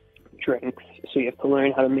drinks, so you have to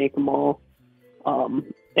learn how to make them all.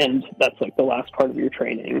 And that's, like, the last part of your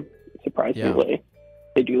training, surprisingly. Yeah.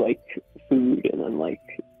 They do, like, food and then, like,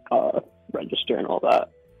 register and all that.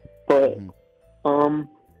 But,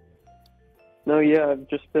 no, yeah, I've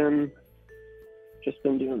just been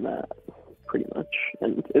doing that. pretty much.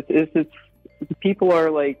 And it's people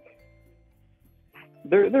are like,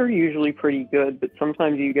 they're usually pretty good, but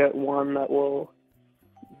sometimes you get one that will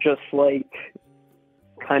just like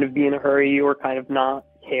kind of be in a hurry or kind of not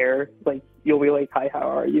care. Like you'll be like, hi,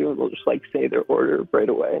 how are you? And they'll just like say their order right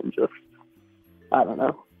away and just, I don't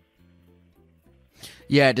know.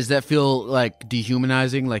 Yeah, does that feel like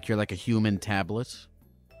dehumanizing, like you're like a human tablet?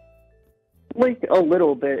 Like a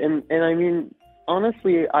little bit. And I mean,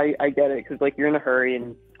 honestly, I get it, because like you're in a hurry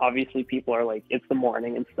and obviously people are like, it's the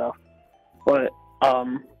morning and stuff. But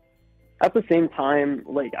at the same time,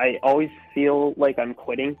 like I always feel like I'm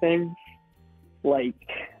quitting things. Like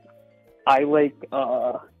I like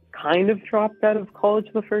kind of dropped out of college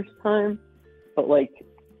the first time, but like,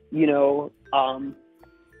 you know,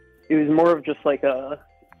 it was more of just like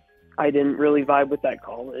I didn't really vibe with that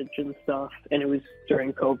college and stuff, and it was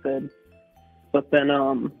during COVID. But then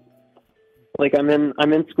like I'm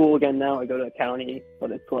in school again now. I go to county,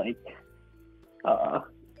 but it's like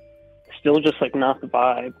still just like not the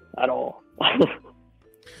vibe at all.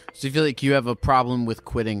 So you feel like you have a problem with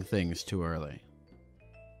quitting things too early?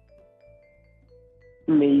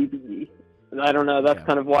 Maybe. I don't know. That's Okay.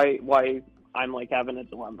 kind of why I'm like having a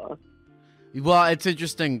dilemma. Well, it's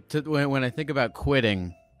interesting when I think about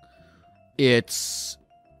quitting. It's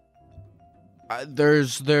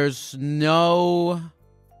there's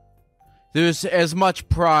as much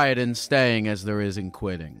pride in staying as there is in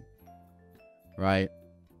quitting, right?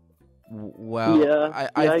 Well, Yeah, I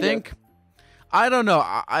I think guess. I don't know.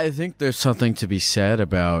 I think there's something to be said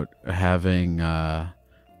about having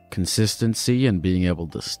consistency and being able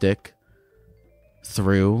to stick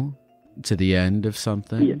through to the end of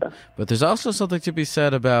something. Yeah. But there's also something to be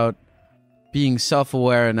said about being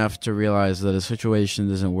self-aware enough to realize that a situation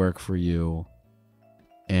doesn't work for you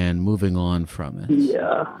and moving on from it.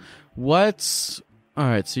 Yeah. All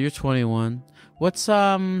right, so you're 21. What's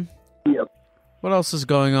Yep. what else is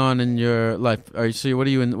going on in your life? What are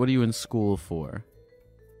you in school for?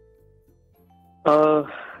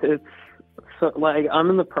 It's so, like I'm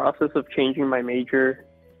in the process of changing my major.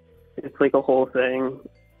 It's like a whole thing,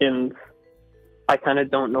 and I kind of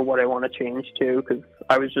don't know what I want to change to, because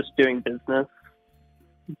I was just doing business,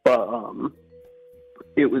 but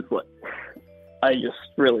it was like I just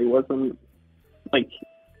really wasn't like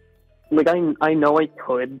I know I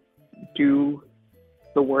could do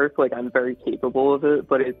the work, like I'm very capable of it,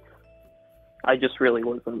 but I just really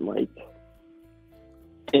wasn't like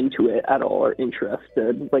into it at all or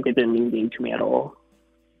interested. Like it didn't engage me at all.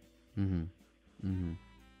 Mm-hmm. Mm-hmm.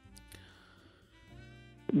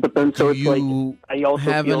 But then so Do it's you like I also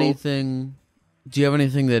have feel anything? Do you have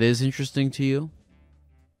anything that is interesting to you?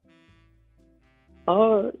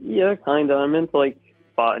 yeah, kinda. I'm into like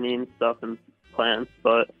botany and stuff and plants,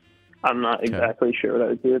 but I'm not exactly sure what I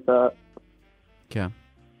would do with that. Okay.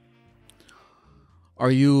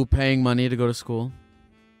 Are you paying money to go to school?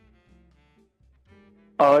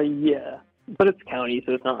 Yeah, but it's county,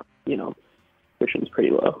 so it's not, you know, tuition's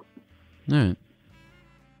pretty low. All right.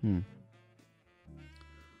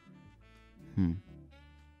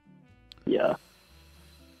 Yeah.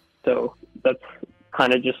 So that's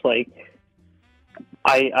kind of just like,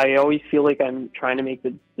 I always feel like I'm trying to make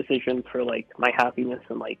the decisions for like my happiness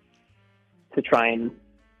and like to try and,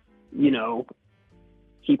 you know,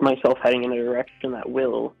 keep myself heading in a direction that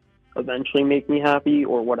will eventually make me happy,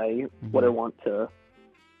 or what I want to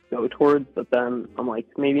go towards. But then I'm like,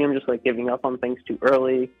 maybe I'm just like giving up on things too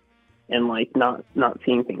early and like not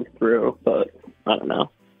seeing things through. But I don't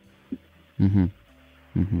know.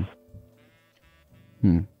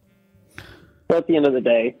 But at the end of the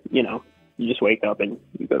day, you know, you just wake up and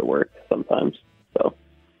you go to work sometimes. So.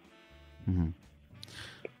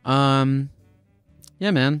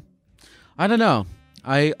 Yeah, man. I don't know.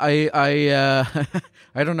 I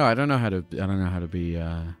I don't know. I don't know how to be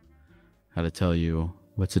how to tell you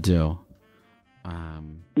what to do.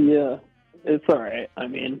 Yeah, it's all right. I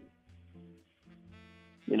mean,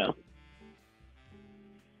 you know,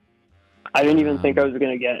 I didn't even think I was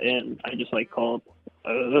gonna get in. I just like called.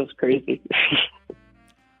 That was crazy.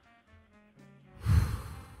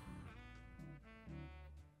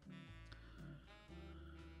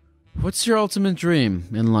 What's your ultimate dream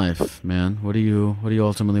in life, man? What do you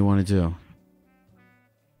ultimately want to do?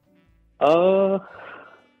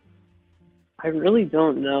 I really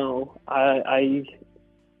don't know. I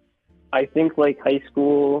think like high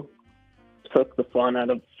school took the fun out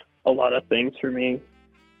of a lot of things for me.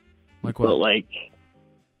 Like what? But like,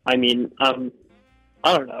 I mean, I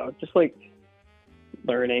don't know, just like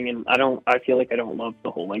learning, and I feel like I don't love the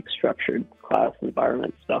whole like structured class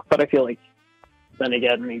environment stuff. But I feel like then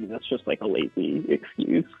again, maybe that's just like a lazy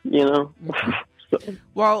excuse, you know? So,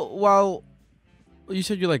 Well, you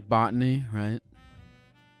said you like botany, right?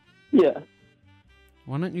 yeah.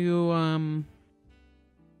 Why don't you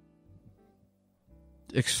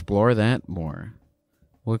explore that more?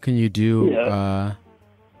 What can you do? Yeah.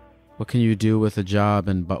 What can you do with a job,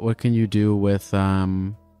 but what can you do with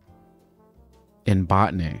in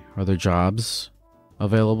botany? Are there jobs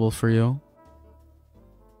available for you?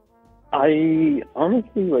 I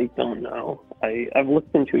honestly like don't know. I've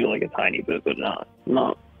looked into it like a tiny bit, but not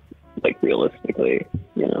like realistically,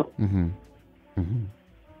 you know. Mm-hmm.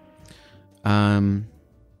 Why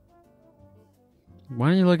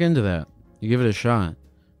don't you look into that? You give it a shot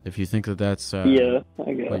if you think that that's Yeah,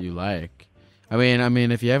 I guess. what you like. I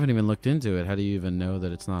mean, if you haven't even looked into it, how do you even know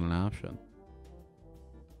that it's not an option?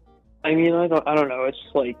 I mean, I don't know. It's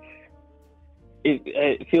just like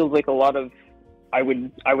it feels like a lot of I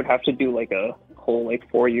would have to do like a whole like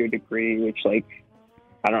 4-year degree, which like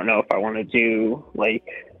I don't know if I want to do. Like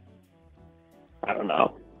I don't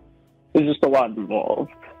know. There's just a lot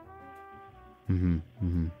involved.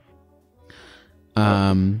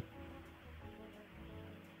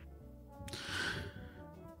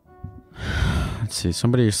 Let's see.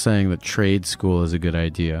 Somebody is saying that trade school is a good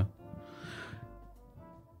idea.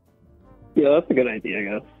 Yeah, that's a good idea, I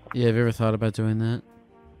guess. Yeah, have you ever thought about doing that?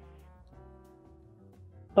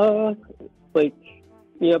 Like,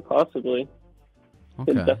 yeah, possibly.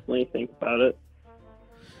 Okay. Could definitely think about it.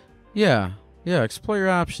 Yeah, explore your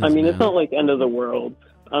options. I mean, man. it's not like end of the world.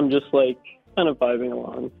 I'm just like kind of vibing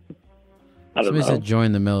along. I don't Somebody know. said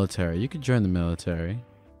join the military. You could join the military.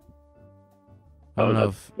 I don't know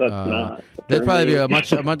if that's not. that'd for probably me. be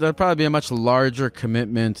that'd probably be a much larger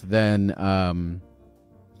commitment than that'd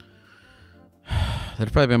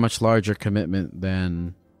probably be a much larger commitment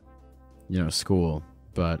than school.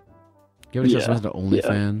 But give it a chance to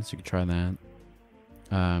OnlyFans. You could try that.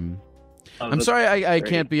 I'm sorry I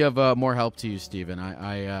can't be of more help to you, Steven.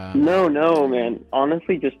 No, man.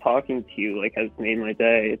 Honestly, just talking to you like has made my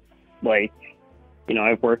day. It's like,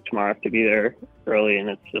 I've worked tomorrow. I have to be there early, and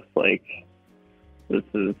it's just like, this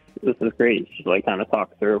is great. Just like kind of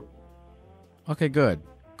talk through. Okay, good.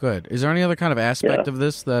 Is there any other kind of aspect of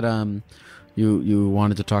this that you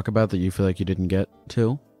wanted to talk about that you feel like you didn't get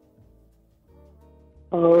to?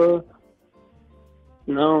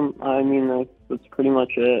 No, I mean that's pretty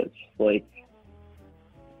much it. It's just like,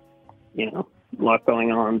 a lot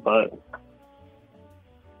going on, but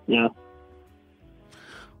yeah.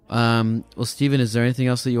 Well, Steven, is there anything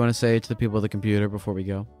else that you want to say to the people of the computer before we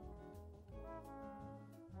go?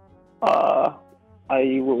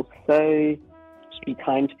 I will say, just be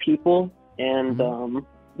kind to people, and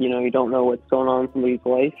you don't know what's going on in somebody's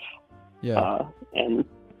life. Yeah. And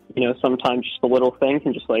sometimes just a little thing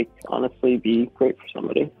can just like honestly be great for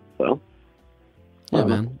somebody. So. Yeah,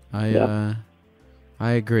 man. I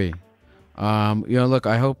agree. Look,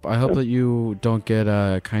 I hope that you don't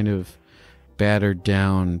get kind of battered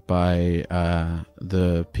down by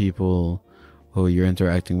the people who you're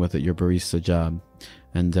interacting with at your barista job.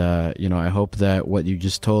 And I hope that what you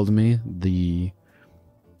just told me,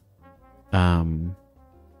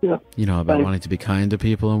 about wanting to be kind to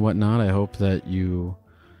people and whatnot, I hope that you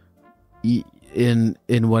in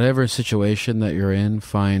whatever situation that you're in,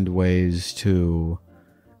 find ways to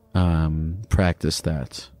practice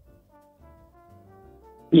that.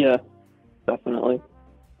 Yeah, definitely.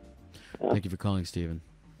 Yeah. Thank you for calling, Steven.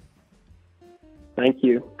 Thank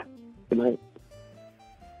you. Good night.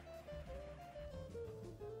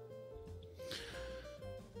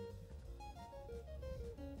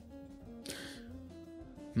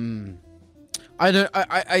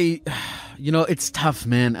 It's tough,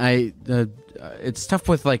 man. It's tough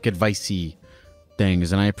with like advicey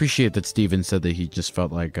things, and I appreciate that Steven said that he just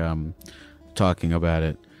felt like talking about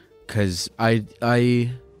it, because I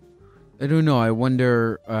don't know. I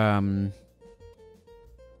wonder.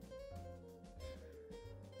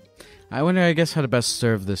 I guess how to best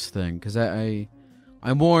serve this thing, because I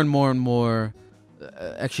more and more.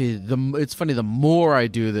 Actually, it's funny. The more I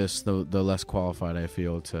do this, the less qualified I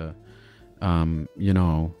feel to,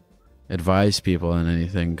 advise people on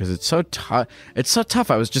anything, because it's so tough. It's so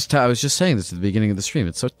tough. I was just saying this at the beginning of the stream.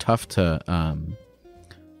 It's so tough to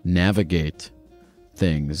navigate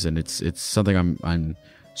things, and it's something I'm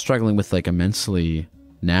struggling with like immensely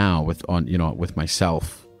now with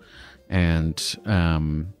myself, and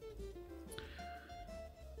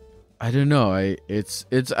I don't know. It's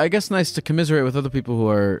I guess nice to commiserate with other people who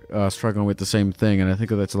are struggling with the same thing, and I think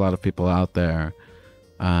that's a lot of people out there.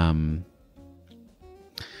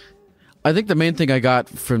 I think the main thing I got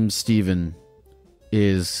from Steven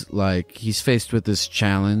is like he's faced with this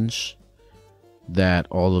challenge that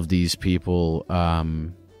all of these people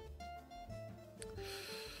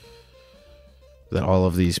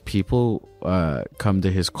come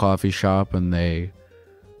to his coffee shop and they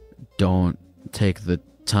don't take the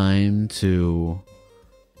time to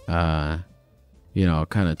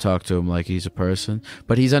kind of talk to him like he's a person.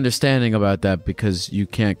 But he's understanding about that because you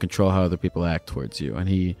can't control how other people act towards you, and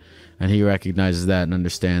he recognizes that and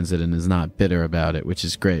understands it and is not bitter about it, which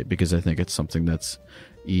is great because I think it's something that's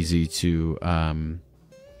easy to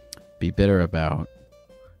be bitter about.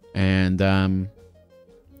 And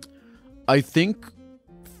I think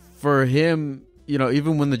for him,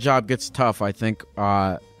 even when the job gets tough, I think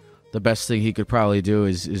the best thing he could probably do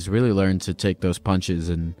is really learn to take those punches,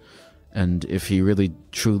 and if he really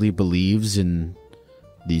truly believes in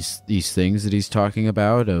these things that he's talking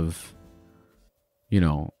about of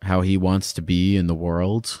how he wants to be in the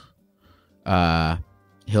world,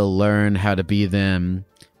 he'll learn how to be them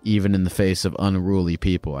even in the face of unruly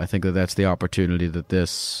people. I think that's the opportunity that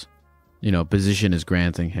this position is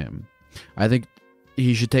granting him. I think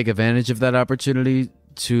he should take advantage of that opportunity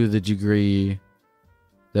to the degree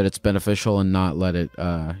that it's beneficial and not let it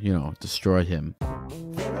destroy him.